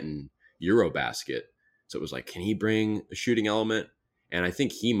 40% in Eurobasket. So it was like, can he bring a shooting element? And I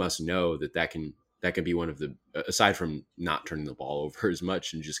think he must know that can be one of the, aside from not turning the ball over as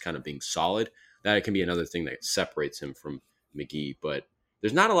much and just kind of being solid, that it can be another thing that separates him from McGee. But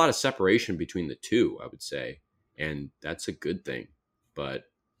there's not a lot of separation between the two, I would say. And that's a good thing. But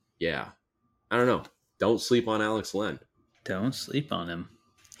yeah, I don't know. Don't sleep on Alex Len. Don't sleep on him.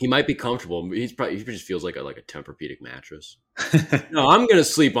 He might be comfortable. He just feels like a Tempur-Pedic mattress. No, I'm going to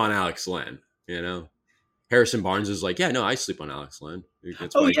sleep on Alex Len, Harrison Barnes is like, yeah, no, I sleep on Alex Len.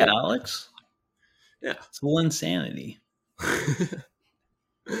 That's Alex. Yeah. It's Lensanity.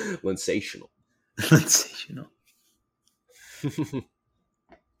 Lensational. Sensational.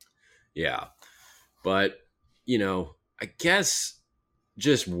 Yeah. But, I guess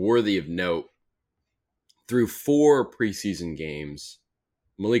just worthy of note, through 4 preseason games,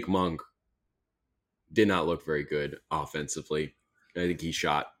 Malik Monk did not look very good offensively. I think he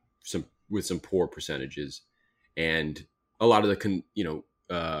shot with some poor percentages, and a lot of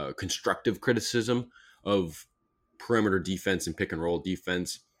the constructive criticism of perimeter defense and pick and roll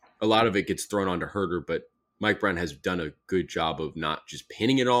defense. A lot of it gets thrown onto Huerter, but Mike Brown has done a good job of not just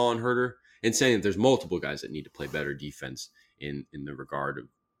pinning it all on Huerter and saying that there's multiple guys that need to play better defense in the regard of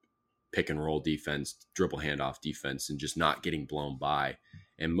pick and roll defense, dribble handoff defense, and just not getting blown by.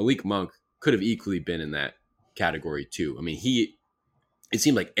 And Malik Monk could have equally been in that category too. I mean, it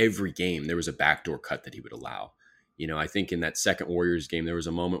seemed like every game there was a backdoor cut that he would allow. I think in that second Warriors game, there was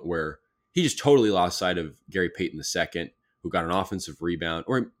a moment where he just totally lost sight of Gary Payton II, who got an offensive rebound,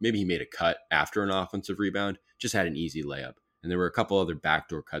 or maybe he made a cut after an offensive rebound, just had an easy layup. And there were a couple other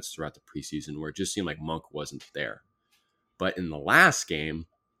backdoor cuts throughout the preseason where it just seemed like Monk wasn't there. But in the last game,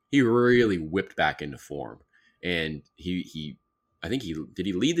 he really whipped back into form. And I think did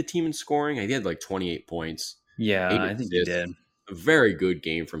he lead the team in scoring? He had like 28 points. Yeah, I think he did. A very good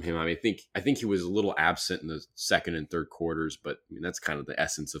game from him. I mean, I think he was a little absent in the second and third quarters, but I mean, that's kind of the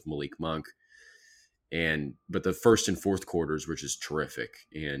essence of Malik Monk. But the first and fourth quarters were just terrific.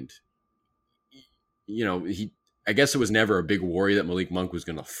 And, I guess it was never a big worry that Malik Monk was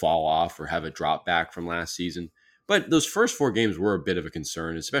going to fall off or have a drop back from last season. But those first 4 games were a bit of a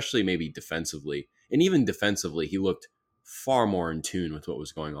concern, especially maybe defensively. And even defensively, he looked far more in tune with what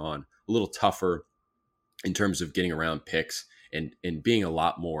was going on, a little tougher in terms of getting around picks and being a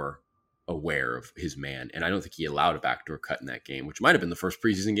lot more aware of his man. And I don't think he allowed a backdoor cut in that game, which might have been the first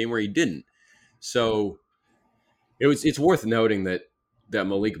preseason game where he didn't. So it's worth noting that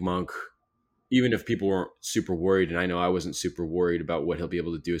Malik Monk, even if people weren't super worried, and I know I wasn't super worried about what he'll be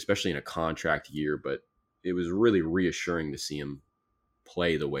able to do, especially in a contract year, but it was really reassuring to see him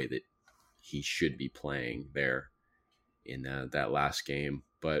play the way that he should be playing there in that last game.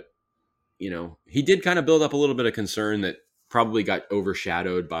 But, he did kind of build up a little bit of concern that probably got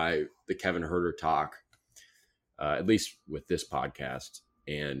overshadowed by the Kevin Huerter talk, at least with this podcast.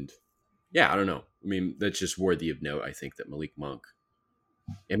 And yeah, I don't know. I mean, that's just worthy of note. I think that Malik Monk,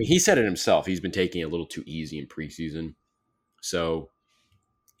 I mean, he said it himself. He's been taking it a little too easy in preseason. So,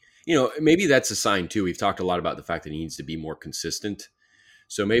 maybe that's a sign too. We've talked a lot about the fact that he needs to be more consistent.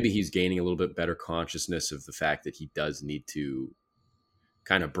 So maybe he's gaining a little bit better consciousness of the fact that he does need to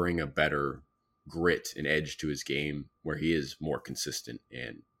kind of bring a better grit and edge to his game where he is more consistent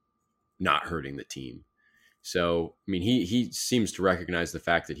and not hurting the team. So, I mean, he seems to recognize the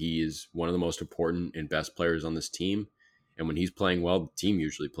fact that he is one of the most important and best players on this team. And when he's playing well, the team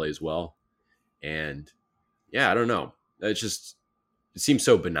usually plays well. And yeah, I don't know. It seems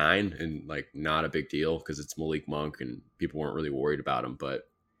so benign and like not a big deal because it's Malik Monk and people weren't really worried about him. But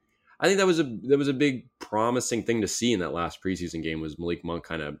I think that was a big promising thing to see in that last preseason game was Malik Monk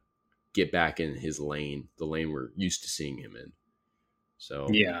kind of get back in his lane, the lane we're used to seeing him in. So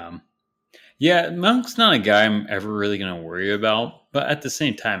Yeah. Yeah, Monk's not a guy I'm ever really going to worry about. But at the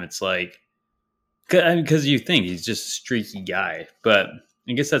same time, it's like, because you think he's just a streaky guy. But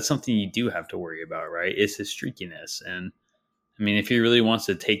I guess that's something you do have to worry about, right? It's his streakiness. And I mean, if he really wants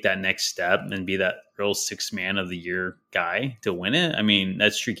to take that next step and be that real sixth man of the year guy to win it, I mean,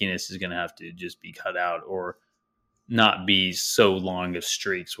 that streakiness is going to have to just be cut out or not be so long of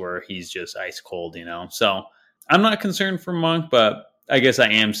streaks where he's just ice cold, you know? So I'm not concerned for Monk, but I guess I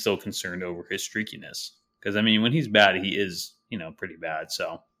am still concerned over his streakiness. Because, I mean, when he's bad, he is, pretty bad.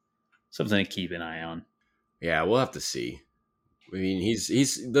 So something to keep an eye on. yeah, we'll have to see. I mean, he's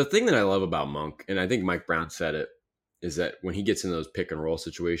the thing that I love about Monk, and I think Mike Brown said it, is that when he gets in those pick and roll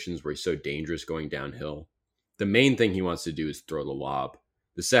situations where he's so dangerous going downhill, the main thing he wants to do is throw the lob.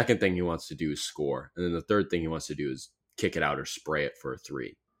 The second thing he wants to do is score. And then the third thing he wants to do is kick it out or spray it for a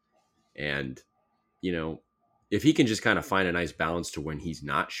three. And, if he can just kind of find a nice balance to when he's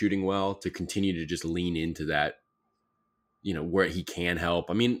not shooting well, to continue to just lean into that, where he can help.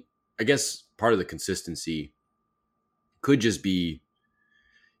 I mean, I guess part of the consistency could just be,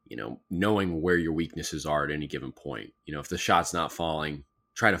 knowing where your weaknesses are at any given point. If the shot's not falling,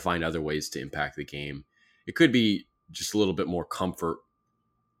 try to find other ways to impact the game. It could be just a little bit more comfort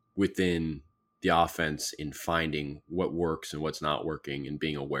within the offense in finding what works and what's not working and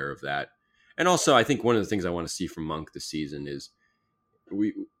being aware of that. And also, I think one of the things I want to see from Monk this season is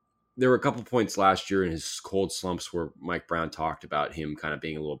there were a couple points last year in his cold slumps where Mike Brown talked about him kind of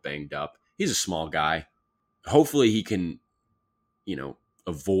being a little banged up. He's a small guy. Hopefully he can,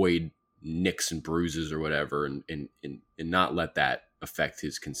 avoid nicks and bruises or whatever and not let that affect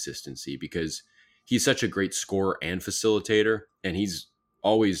his consistency, because he's such a great scorer and facilitator. And he's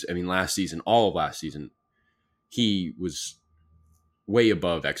always, all of last season, he was way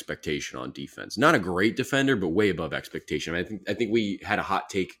above expectation on defense. Not a great defender, but way above expectation. I think we had a hot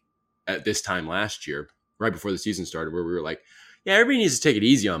take at this time last year, right before the season started, where we were like, yeah, everybody needs to take it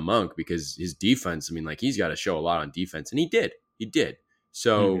easy on Monk because his defense, he's got to show a lot on defense. And he did.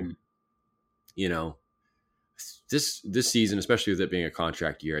 So, this season, especially with it being a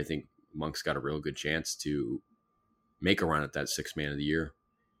contract year, I think Monk's got a real good chance to make a run at that sixth man of the year.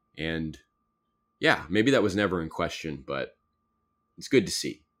 And yeah, maybe that was never in question, but it's good to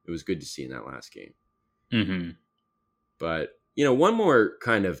see. It was good to see in that last game. Mm-hmm. But, one more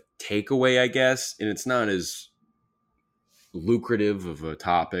kind of takeaway, I guess, and it's not as lucrative of a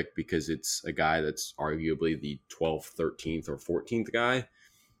topic because it's a guy that's arguably the 12th, 13th, or 14th guy.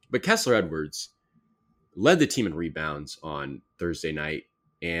 But Kessler Edwards led the team in rebounds on Thursday night.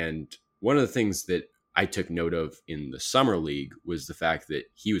 And one of the things that I took note of in the summer league was the fact that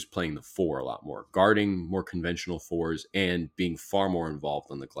he was playing the four a lot more, guarding more conventional fours and being far more involved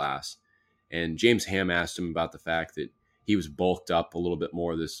on the glass. And James Ham asked him about the fact that he was bulked up a little bit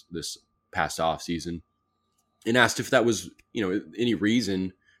more this past offseason, and asked if that was, any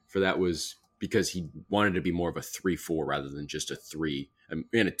reason for that was because he wanted to be more of a 3-4 rather than just a 3 and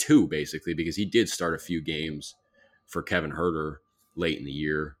a 2, basically, because he did start a few games for Kevin Huerter late in the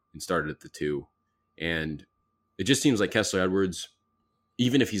year and started at the 2. And it just seems like Kessler Edwards,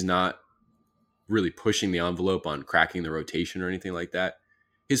 even if he's not really pushing the envelope on cracking the rotation or anything like that,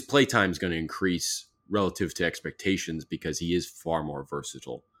 his play time is going to increase relative to expectations because he is far more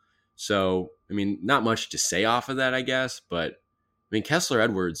versatile. So, not much to say off of that, I guess, but Kessler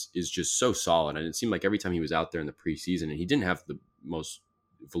Edwards is just so solid. And it seemed like every time he was out there in the preseason, and he didn't have the most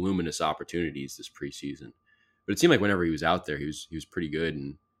voluminous opportunities this preseason, but it seemed like whenever he was out there, he was pretty good.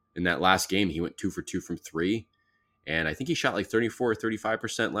 And in that last game, he went 2 for 2 from 3. And I think he shot like 34 or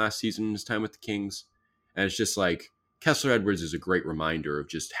 35% last season in his time with the Kings. And it's just like Kessler Edwards is a great reminder of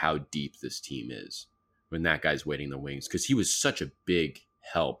just how deep this team is when that guy's waiting in the wings, because he was such a big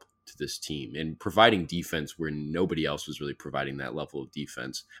help to this team and providing defense where nobody else was really providing that level of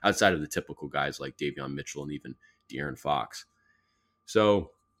defense outside of the typical guys like Davion Mitchell and even De'Aaron Fox.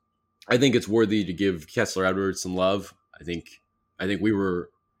 So I think it's worthy to give Kessler Edwards some love. I think we were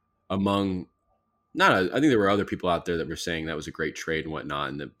among I think there were other people out there that were saying that was a great trade and whatnot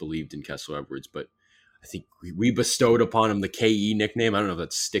and that believed in Kessler Edwards, but I think we bestowed upon him the KE nickname. I don't know if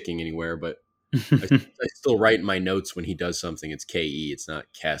that's sticking anywhere, but I still write in my notes when he does something, it's KE. It's not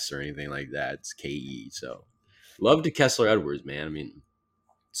Kess or anything like that. It's KE. So Love to Kessler Edwards, man. I mean,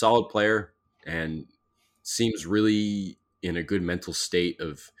 solid player and seems really in a good mental state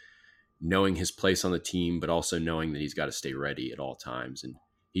of knowing his place on the team, but also knowing that he's got to stay ready at all times. And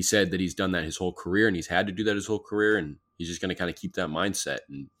he said that he's done that his whole career and he's had to do that his whole career. And he's just going to kind of keep that mindset.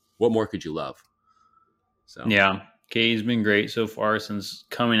 And what more could you love? So, Yeah. K's been great so far since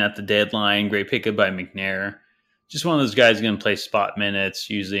coming at the deadline. Great pickup by McNair. Just one of those guys going to play spot minutes,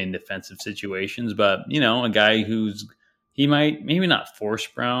 usually in defensive situations. But, a guy he might maybe not force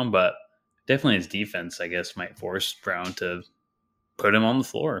Brown, but definitely his defense, I guess, might force Brown to put him on the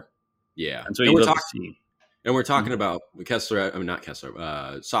floor. Yeah. That's what you love to see. And we're talking about not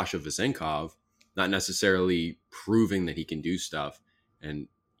Kessler, Sasha Vezenkov, not necessarily proving that he can do stuff. And,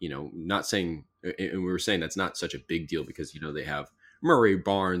 not saying, and we were saying that's not such a big deal because, they have Murray,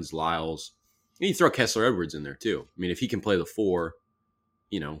 Barnes, Lyles. And you throw Kessler Edwards in there too. I mean, if he can play the 4,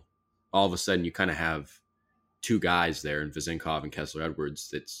 all of a sudden you kind of have 2 guys there in Vezenkov and Kessler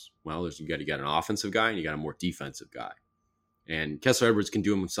Edwards. You got an offensive guy and you got a more defensive guy. And Kessler Edwards can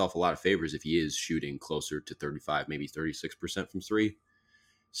do himself a lot of favors if he is shooting closer to 35, maybe 36% from 3.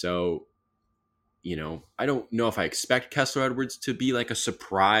 So, I don't know if I expect Kessler Edwards to be like a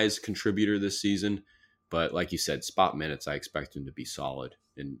surprise contributor this season, but like you said, spot minutes, I expect him to be solid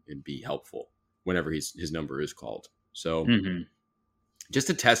and be helpful whenever his number is called. So just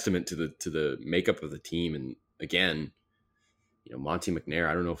a testament to the makeup of the team. And again, Monte McNair,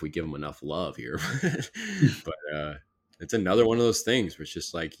 I don't know if we give him enough love here, but it's another one of those things where it's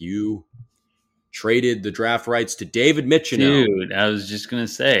just like you traded the draft rights to David Michino. Dude, I was just going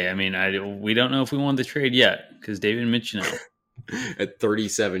to say, I mean, we don't know if we won the trade yet because David Michino. At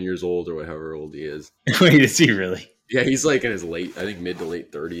 37 years old or whatever old he is. Wait, is he really? Yeah, he's like in his mid to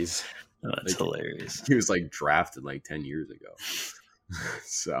late 30s. Oh, that's hilarious. He was drafted 10 years ago.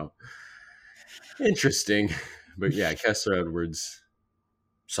 So interesting. But yeah, Kessler Edwards,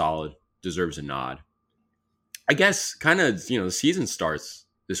 solid, deserves a nod. I guess kind of, the season starts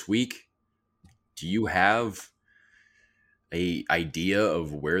this week. Do you have a idea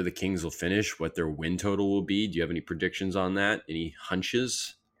of where the Kings will finish, what their win total will be? Do you have any predictions on that? Any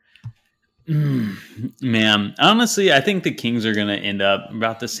hunches? Man, honestly, I think the Kings are going to end up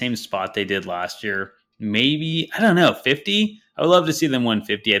about the same spot they did last year. Maybe, I don't know, 50? I would love to see them win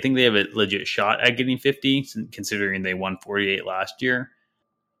 50. I think they have a legit shot at getting 50, considering they won 48 last year.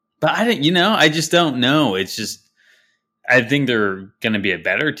 But I just don't know. It's just, I think they're going to be a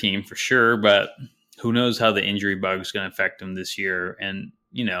better team for sure, but who knows how the injury bug is going to affect them this year. And,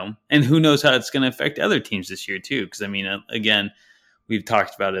 and who knows how it's going to affect other teams this year too. Because, I mean, again, we've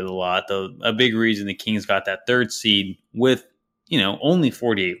talked about it a lot. A big reason the Kings got that 3rd seed with, only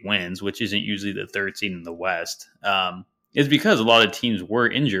 48 wins, which isn't usually the 3rd seed in the West, is because a lot of teams were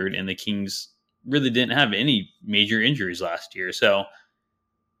injured and the Kings really didn't have any major injuries last year. So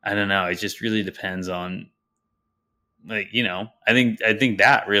I don't know. It just really depends on, I think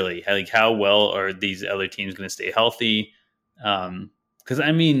that really, how well are these other teams going to stay healthy? Because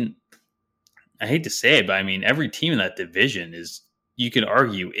I mean, I hate to say it, but I mean, every team in that division you could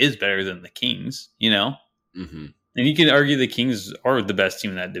argue is better than the Kings, Mm-hmm. And you could argue the Kings are the best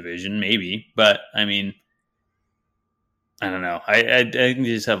team in that division, maybe. But I mean, I don't know. I think they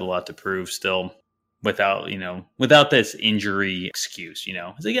just have a lot to prove still without this injury excuse.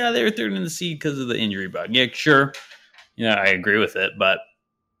 It's like, yeah, they were 3rd in the seed because of the injury bug. Yeah, sure. I agree with it, but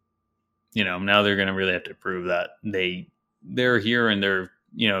now they're going to really have to prove that they're here and they're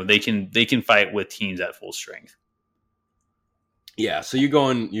they can fight with teams at full strength. Yeah, so you're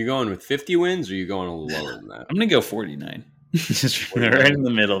going with 50 wins, or you going a little lower than that? I'm going to go 49, just 49. Right in the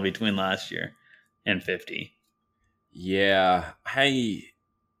middle between last year and 50. Yeah, I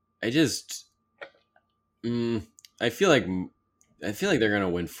just I feel like they're going to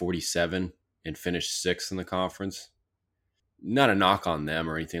win 47 and finish 6th in the conference. Not a knock on them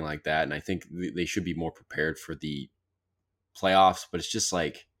or anything like that. And I think they should be more prepared for the playoffs, but it's just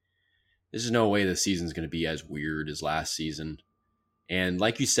there's no way the season's going to be as weird as last season. And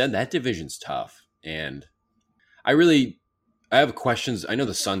like you said, that division's tough. And I have questions. I know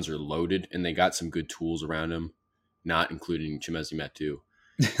the Suns are loaded and they got some good tools around them, not including Chimezie Metu.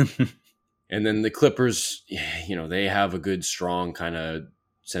 And then the Clippers, they have a good, strong kind of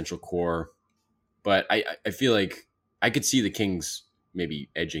central core. But I feel like I could see the Kings maybe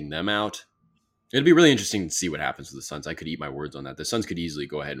edging them out. It'd be really interesting to see what happens with the Suns. I could eat my words on that. The Suns could easily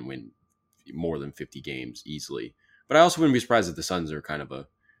go ahead and win more than 50 games easily. But I also wouldn't be surprised if the Suns are kind of a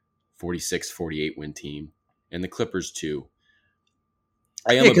 46, 48 win team. And the Clippers too.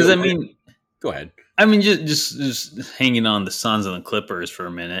 Go ahead. I mean, just hanging on the Suns and the Clippers for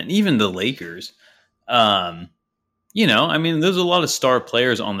a minute, and even the Lakers. I mean, there's a lot of star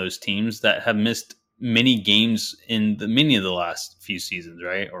players on those teams that have missed many games in many of the last few seasons,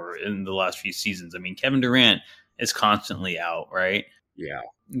 right? Or in the last few seasons. I mean, Kevin Durant is constantly out, right? Yeah.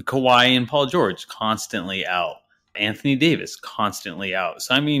 Kawhi and Paul George constantly out. Anthony Davis constantly out.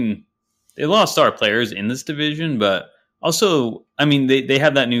 So I mean, they lost star players in this division, but also, I mean, they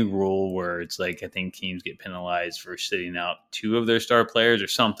have that new rule where it's like I think teams get penalized for sitting out two of their star players or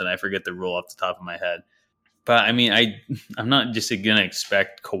something. I forget the rule off the top of my head. But I mean, I'm not just gonna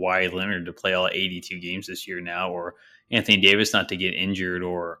expect Kawhi Leonard to play all 82 games this year now, or Anthony Davis not to get injured,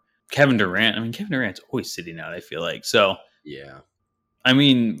 or Kevin Durant. I mean, Kevin Durant's always sitting out. I feel like so. Yeah. I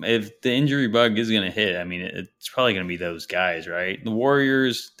mean, if the injury bug is going to hit, I mean, it's probably going to be those guys, right? The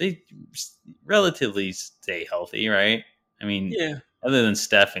Warriors, they relatively stay healthy, right? I mean, Yeah. other than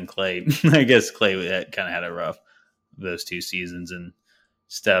Steph and Clay, I guess Clay kind of had a rough those 2 seasons, and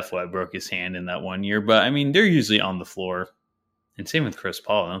Steph broke his hand in that 1 year. But I mean, they're usually on the floor, and same with Chris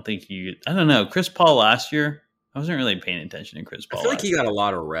Paul. I don't know, Chris Paul last year. I wasn't really paying attention to Chris Paul. I feel like he got a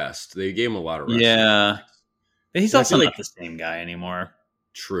lot of rest. They gave him a lot of rest. Yeah. But he's also like, not the same guy anymore.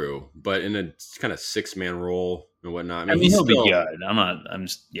 True, but in a kind of 6-man role and whatnot. I mean he'll be good. I'm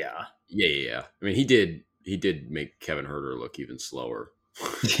just, yeah. Yeah. I mean, he did make Kevin Huerter look even slower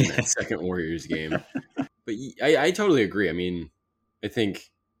in that second Warriors game. But I totally agree. I mean, I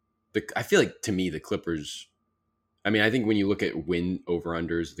feel like to me the Clippers. I mean, I think when you look at win over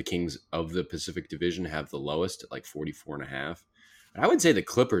unders, the Kings of the Pacific Division have the lowest at like 44.5. I would say the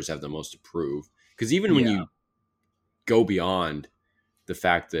Clippers have the most to prove, because even when you go beyond the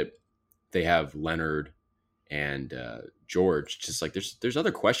fact that they have Leonard and George, just like there's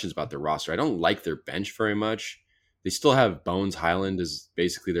other questions about their roster. I don't like their bench very much. They still have Bones Highland as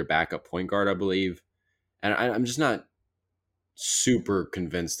basically their backup point guard, I believe, and I'm just not super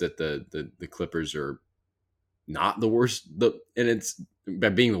convinced that the Clippers are not the worst. And it's by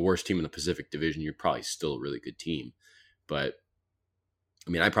being the worst team in the Pacific Division, you're probably still a really good team, but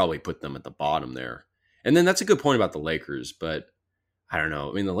I mean, I probably put them at the bottom there. And then that's a good point about the Lakers, but I don't know.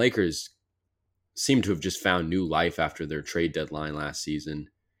 I mean, the Lakers seem to have just found new life after their trade deadline last season.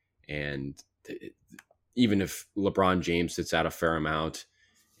 And even if LeBron James sits out a fair amount,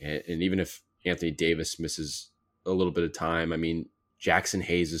 and even if Anthony Davis misses a little bit of time, I mean, Jackson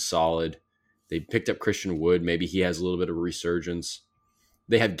Hayes is solid. They picked up Christian Wood. Maybe he has a little bit of a resurgence.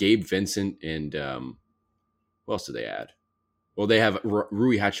 They have Gabe Vincent and what else do they add? Well, they have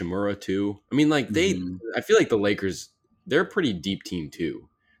Rui Hachimura too. I mean, like I feel like the Lakers, they're a pretty deep team too.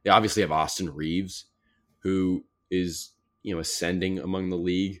 They obviously have Austin Reeves, who is, ascending among the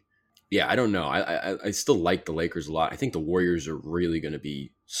league. Yeah, I don't know. I still like the Lakers a lot. I think the Warriors are really going to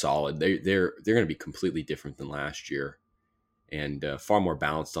be solid. They're going to be completely different than last year, and far more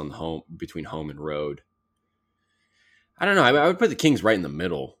balanced on between home and road. I don't know. I would put the Kings right in the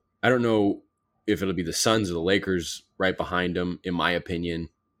middle. I don't know if it'll be the Suns or the Lakers right behind them, in my opinion,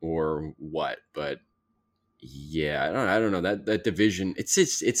 or what. But yeah, I don't know that division.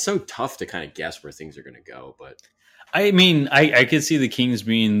 It's so tough to kind of guess where things are going to go. But I mean, I could see the Kings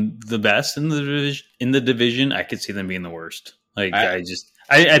being the best in the division. I could see them being the worst. Like I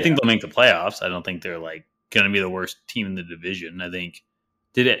think they'll make the playoffs. I don't think they're like going to be the worst team in the division. I think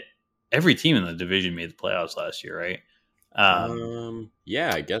every team in the division made the playoffs last year, right?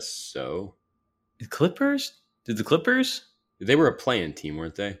 Yeah, I guess so. The Clippers? Did the Clippers? They were a play-in team,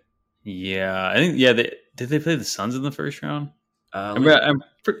 weren't they? Yeah, I think. Yeah, did they play the Suns in the first round?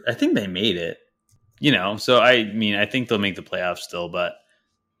 I think they made it. So I mean, I think they'll make the playoffs still, but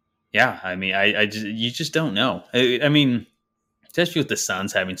yeah, I mean, you just don't know. I mean, especially with the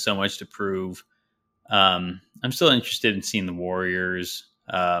Suns having so much to prove. I'm still interested in seeing the Warriors,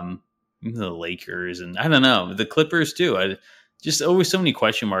 even the Lakers, and I don't know, the Clippers too. Just always so many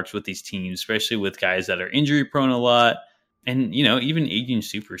question marks with these teams, especially with guys that are injury prone a lot. And, even aging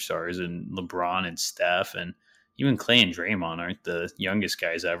superstars and LeBron and Steph and even Clay and Draymond aren't the youngest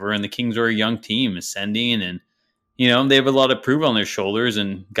guys ever. And the Kings are a young team ascending, and, they have a lot of prove on their shoulders,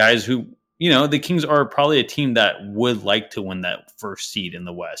 and guys who, the Kings are probably a team that would like to win that first seed in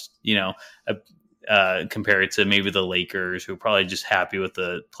the West, compared to maybe the Lakers, who are probably just happy with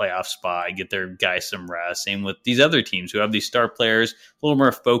the playoff spot, get their guys some rest. Same with these other teams who have these star players, a little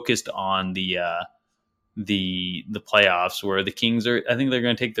more focused on the playoffs, where the Kings are, I think they're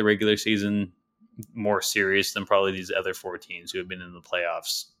going to take the regular season more serious than probably these other 4 teams who have been in the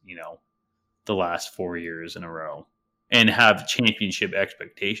playoffs, the last 4 years in a row, and have championship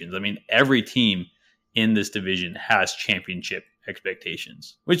expectations. I mean, every team in this division has championship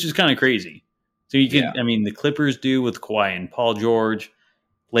expectations, which is kind of crazy. So you can, I mean, the Clippers do with Kawhi and Paul George,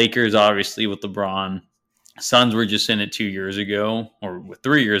 Lakers obviously with LeBron, Suns were just in it 2 years ago, or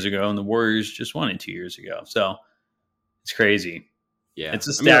 3 years ago, and the Warriors just won it 2 years ago. So it's crazy. Yeah, It's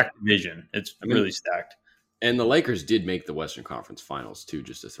a stacked division. It's really stacked. And the Lakers did make the Western Conference Finals too,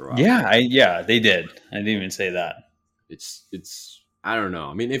 just to throw out. Yeah, they did. I didn't even say that. It's I don't know.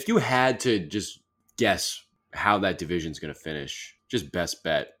 I mean, if you had to just guess how that division's going to finish, just best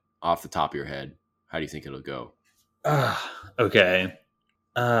bet off the top of your head, how do you think it'll go? Okay.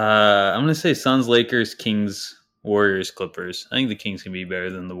 I'm gonna say Suns, Lakers, Kings, Warriors, Clippers. I think the Kings can be better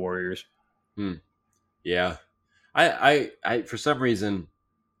than the Warriors. Yeah, I for some reason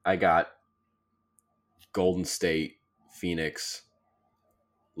I got Golden State, Phoenix,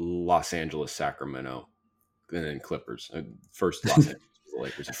 Los Angeles, Sacramento, and then Clippers. First Los Angeles, the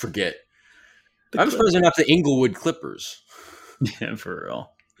Lakers. I forget. I'm surprised they're not the Inglewood Clippers. Yeah, for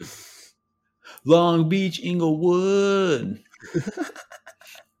real. Long Beach, Inglewood.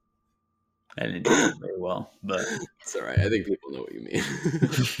 I didn't do it very well, but it's all right. I think people know what you mean.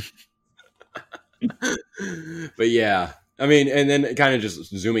 But yeah, I mean, and then kind of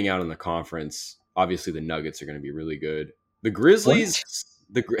just zooming out on the conference. Obviously, the Nuggets are going to be really good. The Grizzlies,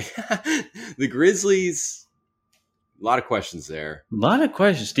 the Grizzlies. A lot of questions there. A lot of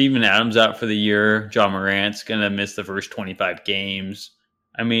questions. Steven Adams out for the year. John Morant's going to miss the first 25 games.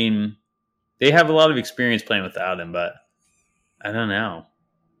 I mean, they have a lot of experience playing without him, but I don't know.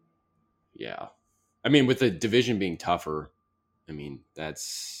 Yeah. I mean, with the division being tougher, I mean,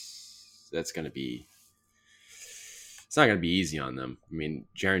 that's going to be – it's not going to be easy on them. I mean,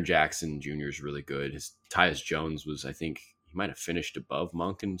 Jaren Jackson Jr. is really good. Tyus Jones was, I think, he might have finished above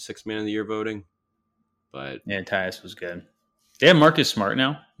Monk in Sixth Man of the Year voting. But yeah, Tyus was good. They have Marcus Smart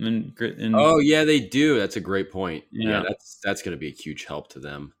now. Oh, yeah, they do. That's a great point. Yeah, that's going to be a huge help to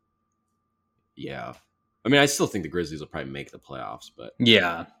them. Yeah. I mean, I still think the Grizzlies will probably make the playoffs, but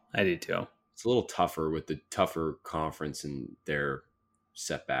yeah, I do too. It's a little tougher with the tougher conference and their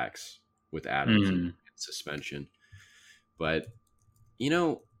setbacks with Adams and suspension. But, I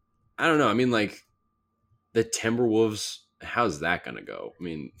don't know. I mean, like, the Timberwolves, how's that going to go? I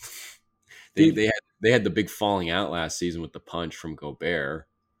mean, they had the big falling out last season with the punch from Gobert.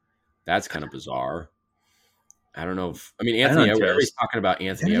 That's kind of bizarre. I don't know if Anthony Edwards. Everybody's talking about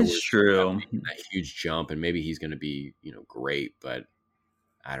Anthony Edwards. That's true. That huge jump, and maybe he's going to be great, but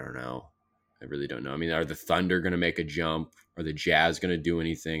I don't know. I really don't know. I mean, are the Thunder going to make a jump? Are the Jazz going to do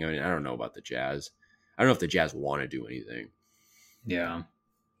anything? I mean, I don't know about the Jazz. I don't know if the Jazz want to do anything. Yeah,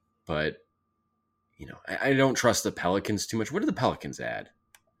 but I don't trust the Pelicans too much. What do the Pelicans add?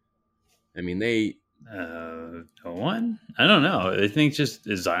 I mean, they. No one. I don't know. I think just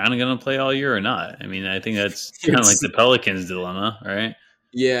is Zion going to play all year or not? I mean, I think that's kind of like the Pelicans dilemma, right?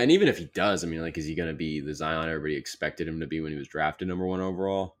 Yeah, and even if he does, I mean, like, is he going to be the Zion everybody expected him to be when he was drafted number 1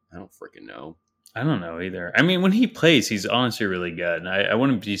 overall? I don't freaking know. I don't know either. I mean, when he plays, he's honestly really good, and I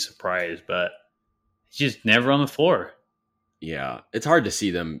wouldn't be surprised, but he's just never on the floor. Yeah, it's hard to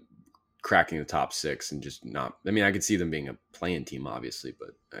see them cracking the top 6 and just not. I mean, I could see them being a playing team, obviously,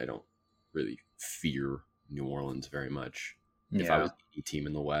 but I don't really fear New Orleans very much. If I was any team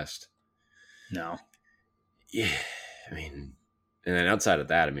in the West. No. Yeah, I mean, and then outside of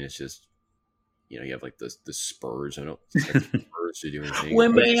that, I mean, it's just, you have like the Spurs. I don't expect the Spurs to do anything.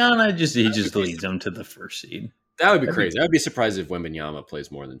 Wembanyama he just leads them to the first seed. That would be crazy. I'd be surprised if Wembanyama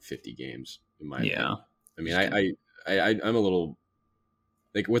plays more than 50 games, in my opinion. I mean, I'm a little,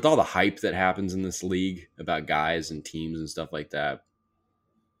 like, with all the hype that happens in this league about guys and teams and stuff like that,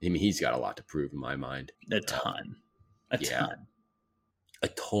 I mean, he's got a lot to prove in my mind. A ton. A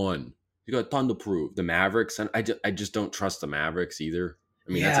ton. You got a ton to prove. The Mavericks, and I just don't trust the Mavericks either.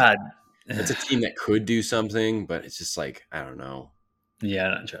 I mean, that's a team that could do something, but it's just like, I don't know. Yeah,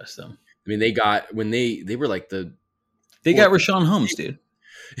 I don't trust them. I mean, they got, when they were like they got Rashawn Holmes, dude.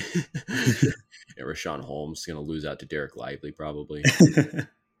 Yeah, Rashawn Holmes going to lose out to Derek Lively probably.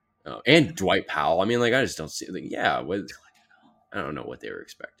 And Dwight Powell. I mean, like, I just don't see, like, I don't know what they were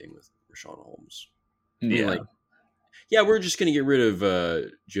expecting with Rashawn Holmes. I mean, we're just going to get rid of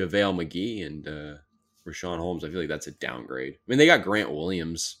JaVale McGee and Rashawn Holmes. I feel like that's a downgrade. I mean, they got Grant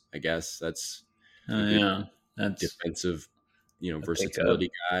Williams, I guess. That's that's defensive,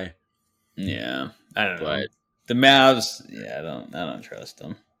 versatility guy. Yeah, I don't know. The Mavs, I don't trust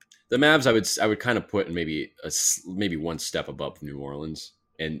them. The Mavs, I would kind of put in maybe one step above New Orleans,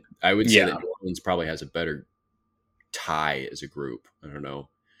 and I would say that New Orleans probably has a better tie as a group. I don't know.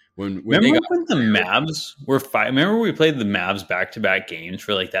 Remember when the Mavs were remember we played the Mavs back-to-back games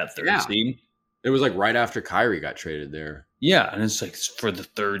for like that third seed? It was like right after Kyrie got traded there. Yeah, and it's like for the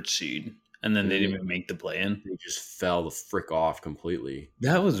third seed. and then they didn't even make the play-in. They just fell the frick off completely.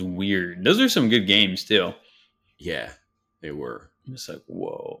 That was weird. Those are some good games too. Yeah, they were. It's like,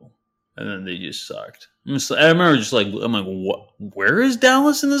 whoa. And then they just sucked. I remember just like, I'm like, what? Where is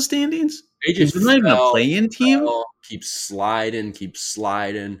Dallas in the standings? They just not even a play-in team. Keep sliding.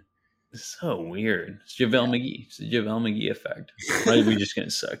 It's so weird. It's JaVale McGee. It's the JaVale McGee effect. Why are we just going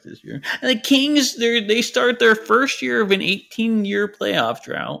to suck this year? And the Kings, they start their first year of an 18-year playoff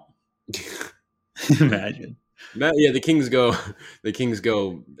drought. Imagine. Yeah, the Kings go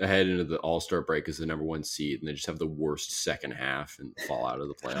ahead into the All-Star break as the number 1 seed, and they just have the worst second half and fall out of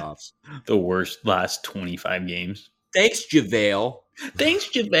the playoffs. The worst last 25 games. Thanks, JaVale. Thanks,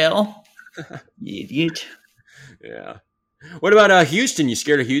 JaVale. You idiot. Yeah. What about Houston? You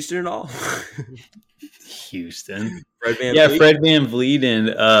scared of Houston at all? Houston. Fred VanVleet? Fred VanVleet and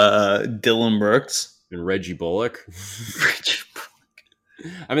Dylan Brooks. And Reggie Bullock.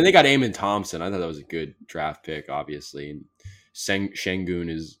 I mean, they got Amon Thompson. I thought that was a good draft pick, obviously. And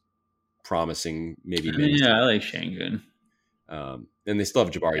Şengün is promising, maybe. Yeah, I like Şengün. And they still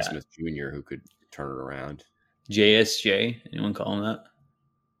have Jabari Smith Jr., who could turn it around. JSJ, anyone call him that?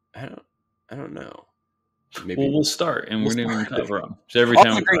 I don't know. Maybe we'll start, and we're going to cover them. So every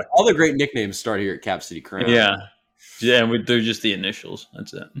time all the great nicknames start here at Cap City Crown. Yeah, they're just the initials.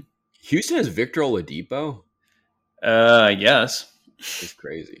 That's it. Houston has Victor Oladipo. I guess it's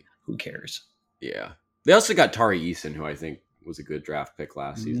crazy. Who cares? Yeah, they also got Tari Eason, who I think was a good draft pick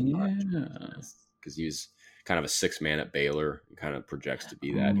last season. Yeah, because he was kind of a 6 man at Baylor and kind of projects to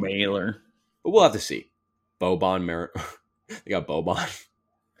be that. Baylor, but we'll have to see. Boban, they got Boban.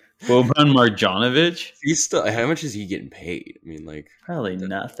 Boban Marjanovic. He's still. How much is he getting paid? I mean, like probably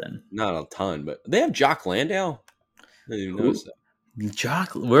nothing. Not a ton, but they have Jock Landale. I didn't even notice that.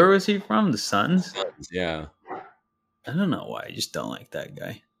 Jock, where was he from? The Suns. Yeah. I don't know why. I just don't like that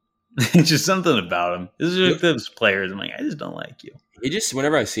guy. It's just something about him. This is like those players. I'm like, I just don't like you. He just,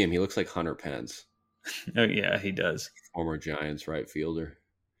 whenever I see him, he looks like Hunter Pence. Oh yeah, he does. Former Giants right fielder.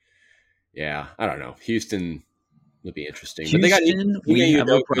 Yeah, I don't know. Houston would be interesting. Houston, but they got we have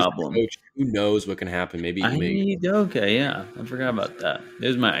a problem. Who knows what can happen? Maybe okay, yeah. I forgot about that.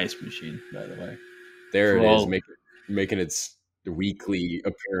 There's my ice machine, by the way. There it is, making its weekly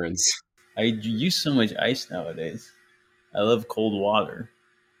appearance. I use so much ice nowadays. I love cold water.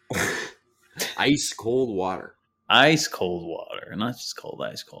 Ice cold water. Ice cold water, not just cold,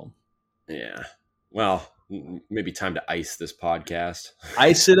 ice cold. Yeah. Well, maybe time to ice this podcast.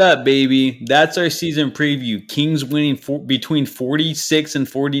 Ice it up, baby. That's our season preview. Kings winning between 46 and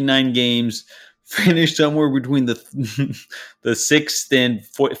 49 games. Finished somewhere between the 6th and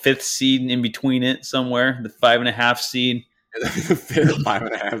 5th seed, in between it somewhere. The 5.5 seed. The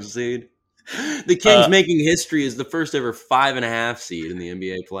 5.5 seed. The Kings making history as the first ever 5.5 seed in the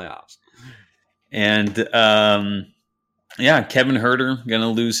NBA playoffs. And Kevin Huerter going to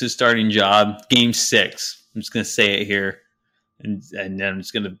lose his starting job. Game 6. I'm just going to say it here. And then I'm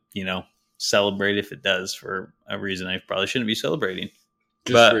just going to, celebrate if it does for a reason I probably shouldn't be celebrating.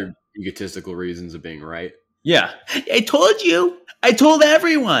 For egotistical reasons of being right. Yeah. I told you. I told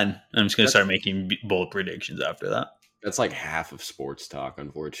everyone. I'm just going to start making bold predictions after that. That's like half of sports talk,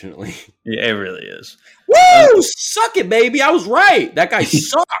 unfortunately. Yeah, it really is. Woo! Suck it, baby. I was right. That guy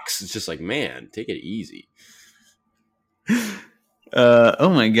sucks. It's just like, man, take it easy. Oh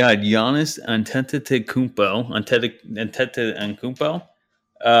my God, Giannis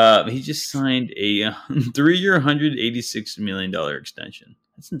Antetokounmpo. He just signed a 3-year, $186 million extension.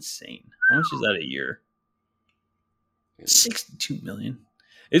 That's insane. How much is that a year? $62 million.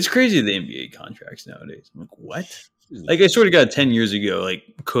 It's crazy the NBA contracts nowadays. I'm like, what? Like I sort of got 10 years ago, like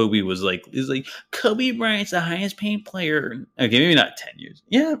Kobe was like Kobe Bryant's the highest paid player. Okay, maybe not 10 years.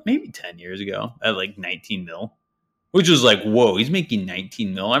 Yeah, maybe 10 years ago at like 19 mil, which was like, whoa, he's making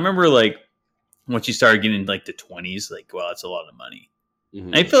 19 mil. I remember like once you started getting like the 20s, like, wow, that's a lot of money.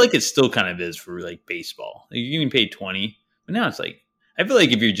 Mm-hmm. I feel like it still kind of is for like baseball. Like you're getting paid 20, but now it's like, I feel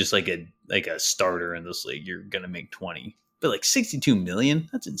like if you're just like a starter in this league, you're going to make 20, but like 62 million,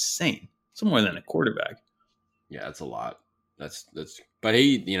 that's insane. It's more than a quarterback. Yeah, that's a lot. That's. But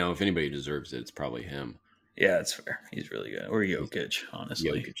he, if anybody deserves it, it's probably him. Yeah, that's fair. He's really good. Or Jokic, honestly.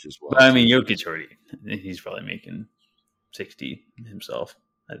 Jokic as well. But, I mean, Jokic he's probably making 60 himself,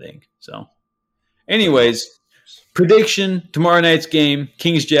 I think. So, anyways, prediction tomorrow night's game: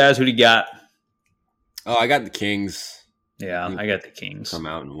 Kings Jazz. Who do you got? Oh, I got the Kings. Yeah, I got the Kings. Come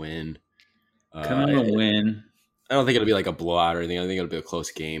out and win. Come out and win. I don't think it'll be like a blowout or anything. I think it'll be a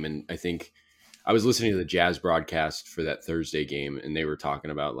close game, and I think. I was listening to the Jazz broadcast for that Thursday game, and they were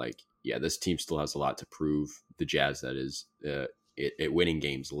talking about this team still has a lot to prove. The Jazz, that is, at winning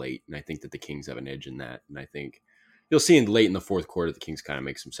games late, and I think that the Kings have an edge in that. And I think you'll see late in the fourth quarter the Kings kind of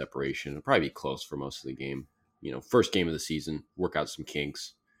make some separation. It'll probably be close for most of the game. First game of the season, work out some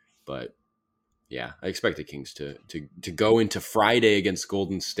kinks, but yeah, I expect the Kings to go into Friday against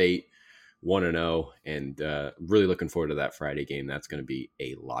Golden State 1-0, and really looking forward to that Friday game. That's going to be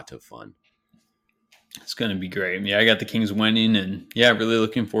a lot of fun. It's going to be great. Yeah, I got the Kings winning, and yeah, really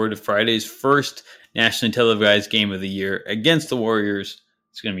looking forward to Friday's first nationally televised game of the year against the Warriors.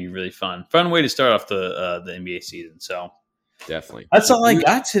 It's going to be really fun. Fun way to start off the NBA season. So definitely. That's all I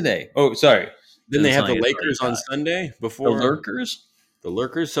got today. Oh, sorry. Then they have the Lakers on Sunday before the Lurkers. The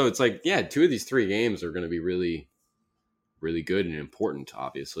Lurkers. So it's like, yeah, 2 of these 3 games are going to be really, really good and important.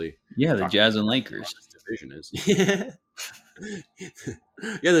 Obviously, yeah, the Jazz and Lakers division is.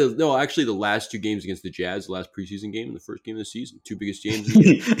 No, actually, the last 2 games against the Jazz, the last preseason game and the first game of the season, 2 biggest games.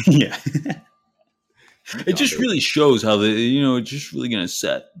 Yeah. It just really shows how it's just really going to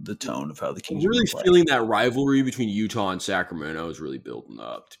set the tone of how the Kings are really feeling that rivalry between Utah and Sacramento is really building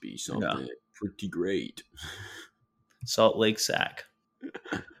up to be something pretty great. Salt Lake Sac.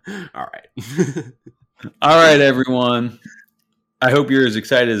 All right. All right, everyone. I hope you're as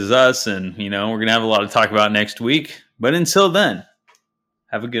excited as us, and we're going to have a lot to talk about next week. But until then,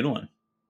 have a good one.